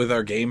 We had it with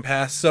our Game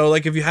Pass. So,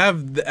 like, if you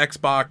have the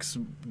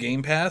Xbox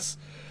Game Pass,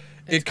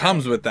 it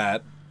comes with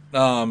that.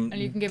 And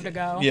you can give it a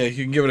go. Yeah,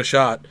 you can give it a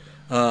shot.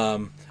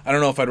 I don't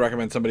know if I'd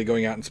recommend somebody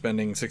going out and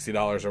spending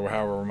 $60 or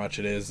however much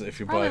it is if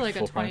you probably buy like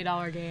a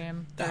 $20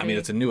 game. 30. I mean,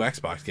 it's a new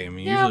Xbox game.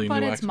 Yeah,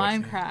 but it's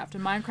Minecraft,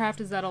 and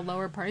Minecraft is at a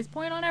lower price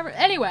point on every.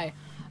 Anyway,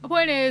 the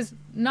point is,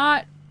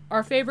 not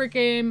our favorite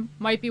game.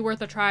 Might be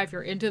worth a try if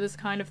you're into this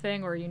kind of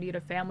thing or you need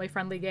a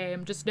family-friendly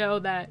game. Just know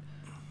that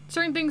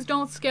certain things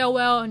don't scale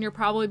well, and you're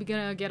probably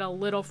gonna get a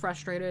little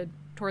frustrated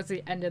towards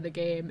the end of the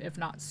game, if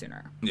not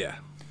sooner. Yeah.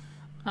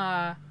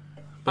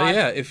 But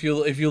yeah, if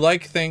you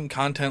like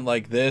content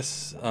like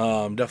this,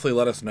 definitely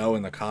let us know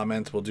in the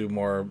comments. We'll do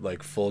more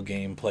like full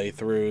game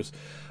playthroughs.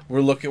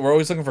 We're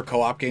always looking for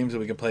co-op games that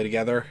we can play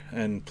together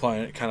and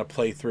kind of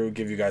play through,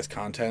 give you guys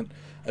content.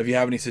 If you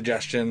have any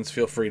suggestions,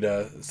 feel free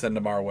to send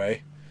them our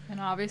way.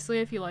 And obviously,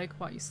 if you like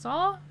what you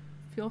saw,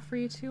 feel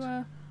free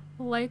to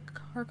like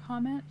our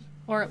comment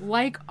or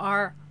like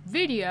our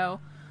video.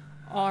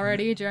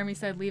 Already, Jeremy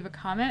said leave a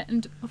comment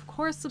and of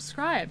course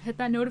subscribe. Hit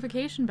that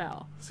notification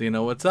bell so you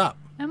know what's up.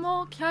 And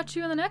we'll catch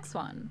you in the next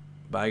one.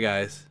 Bye,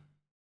 guys.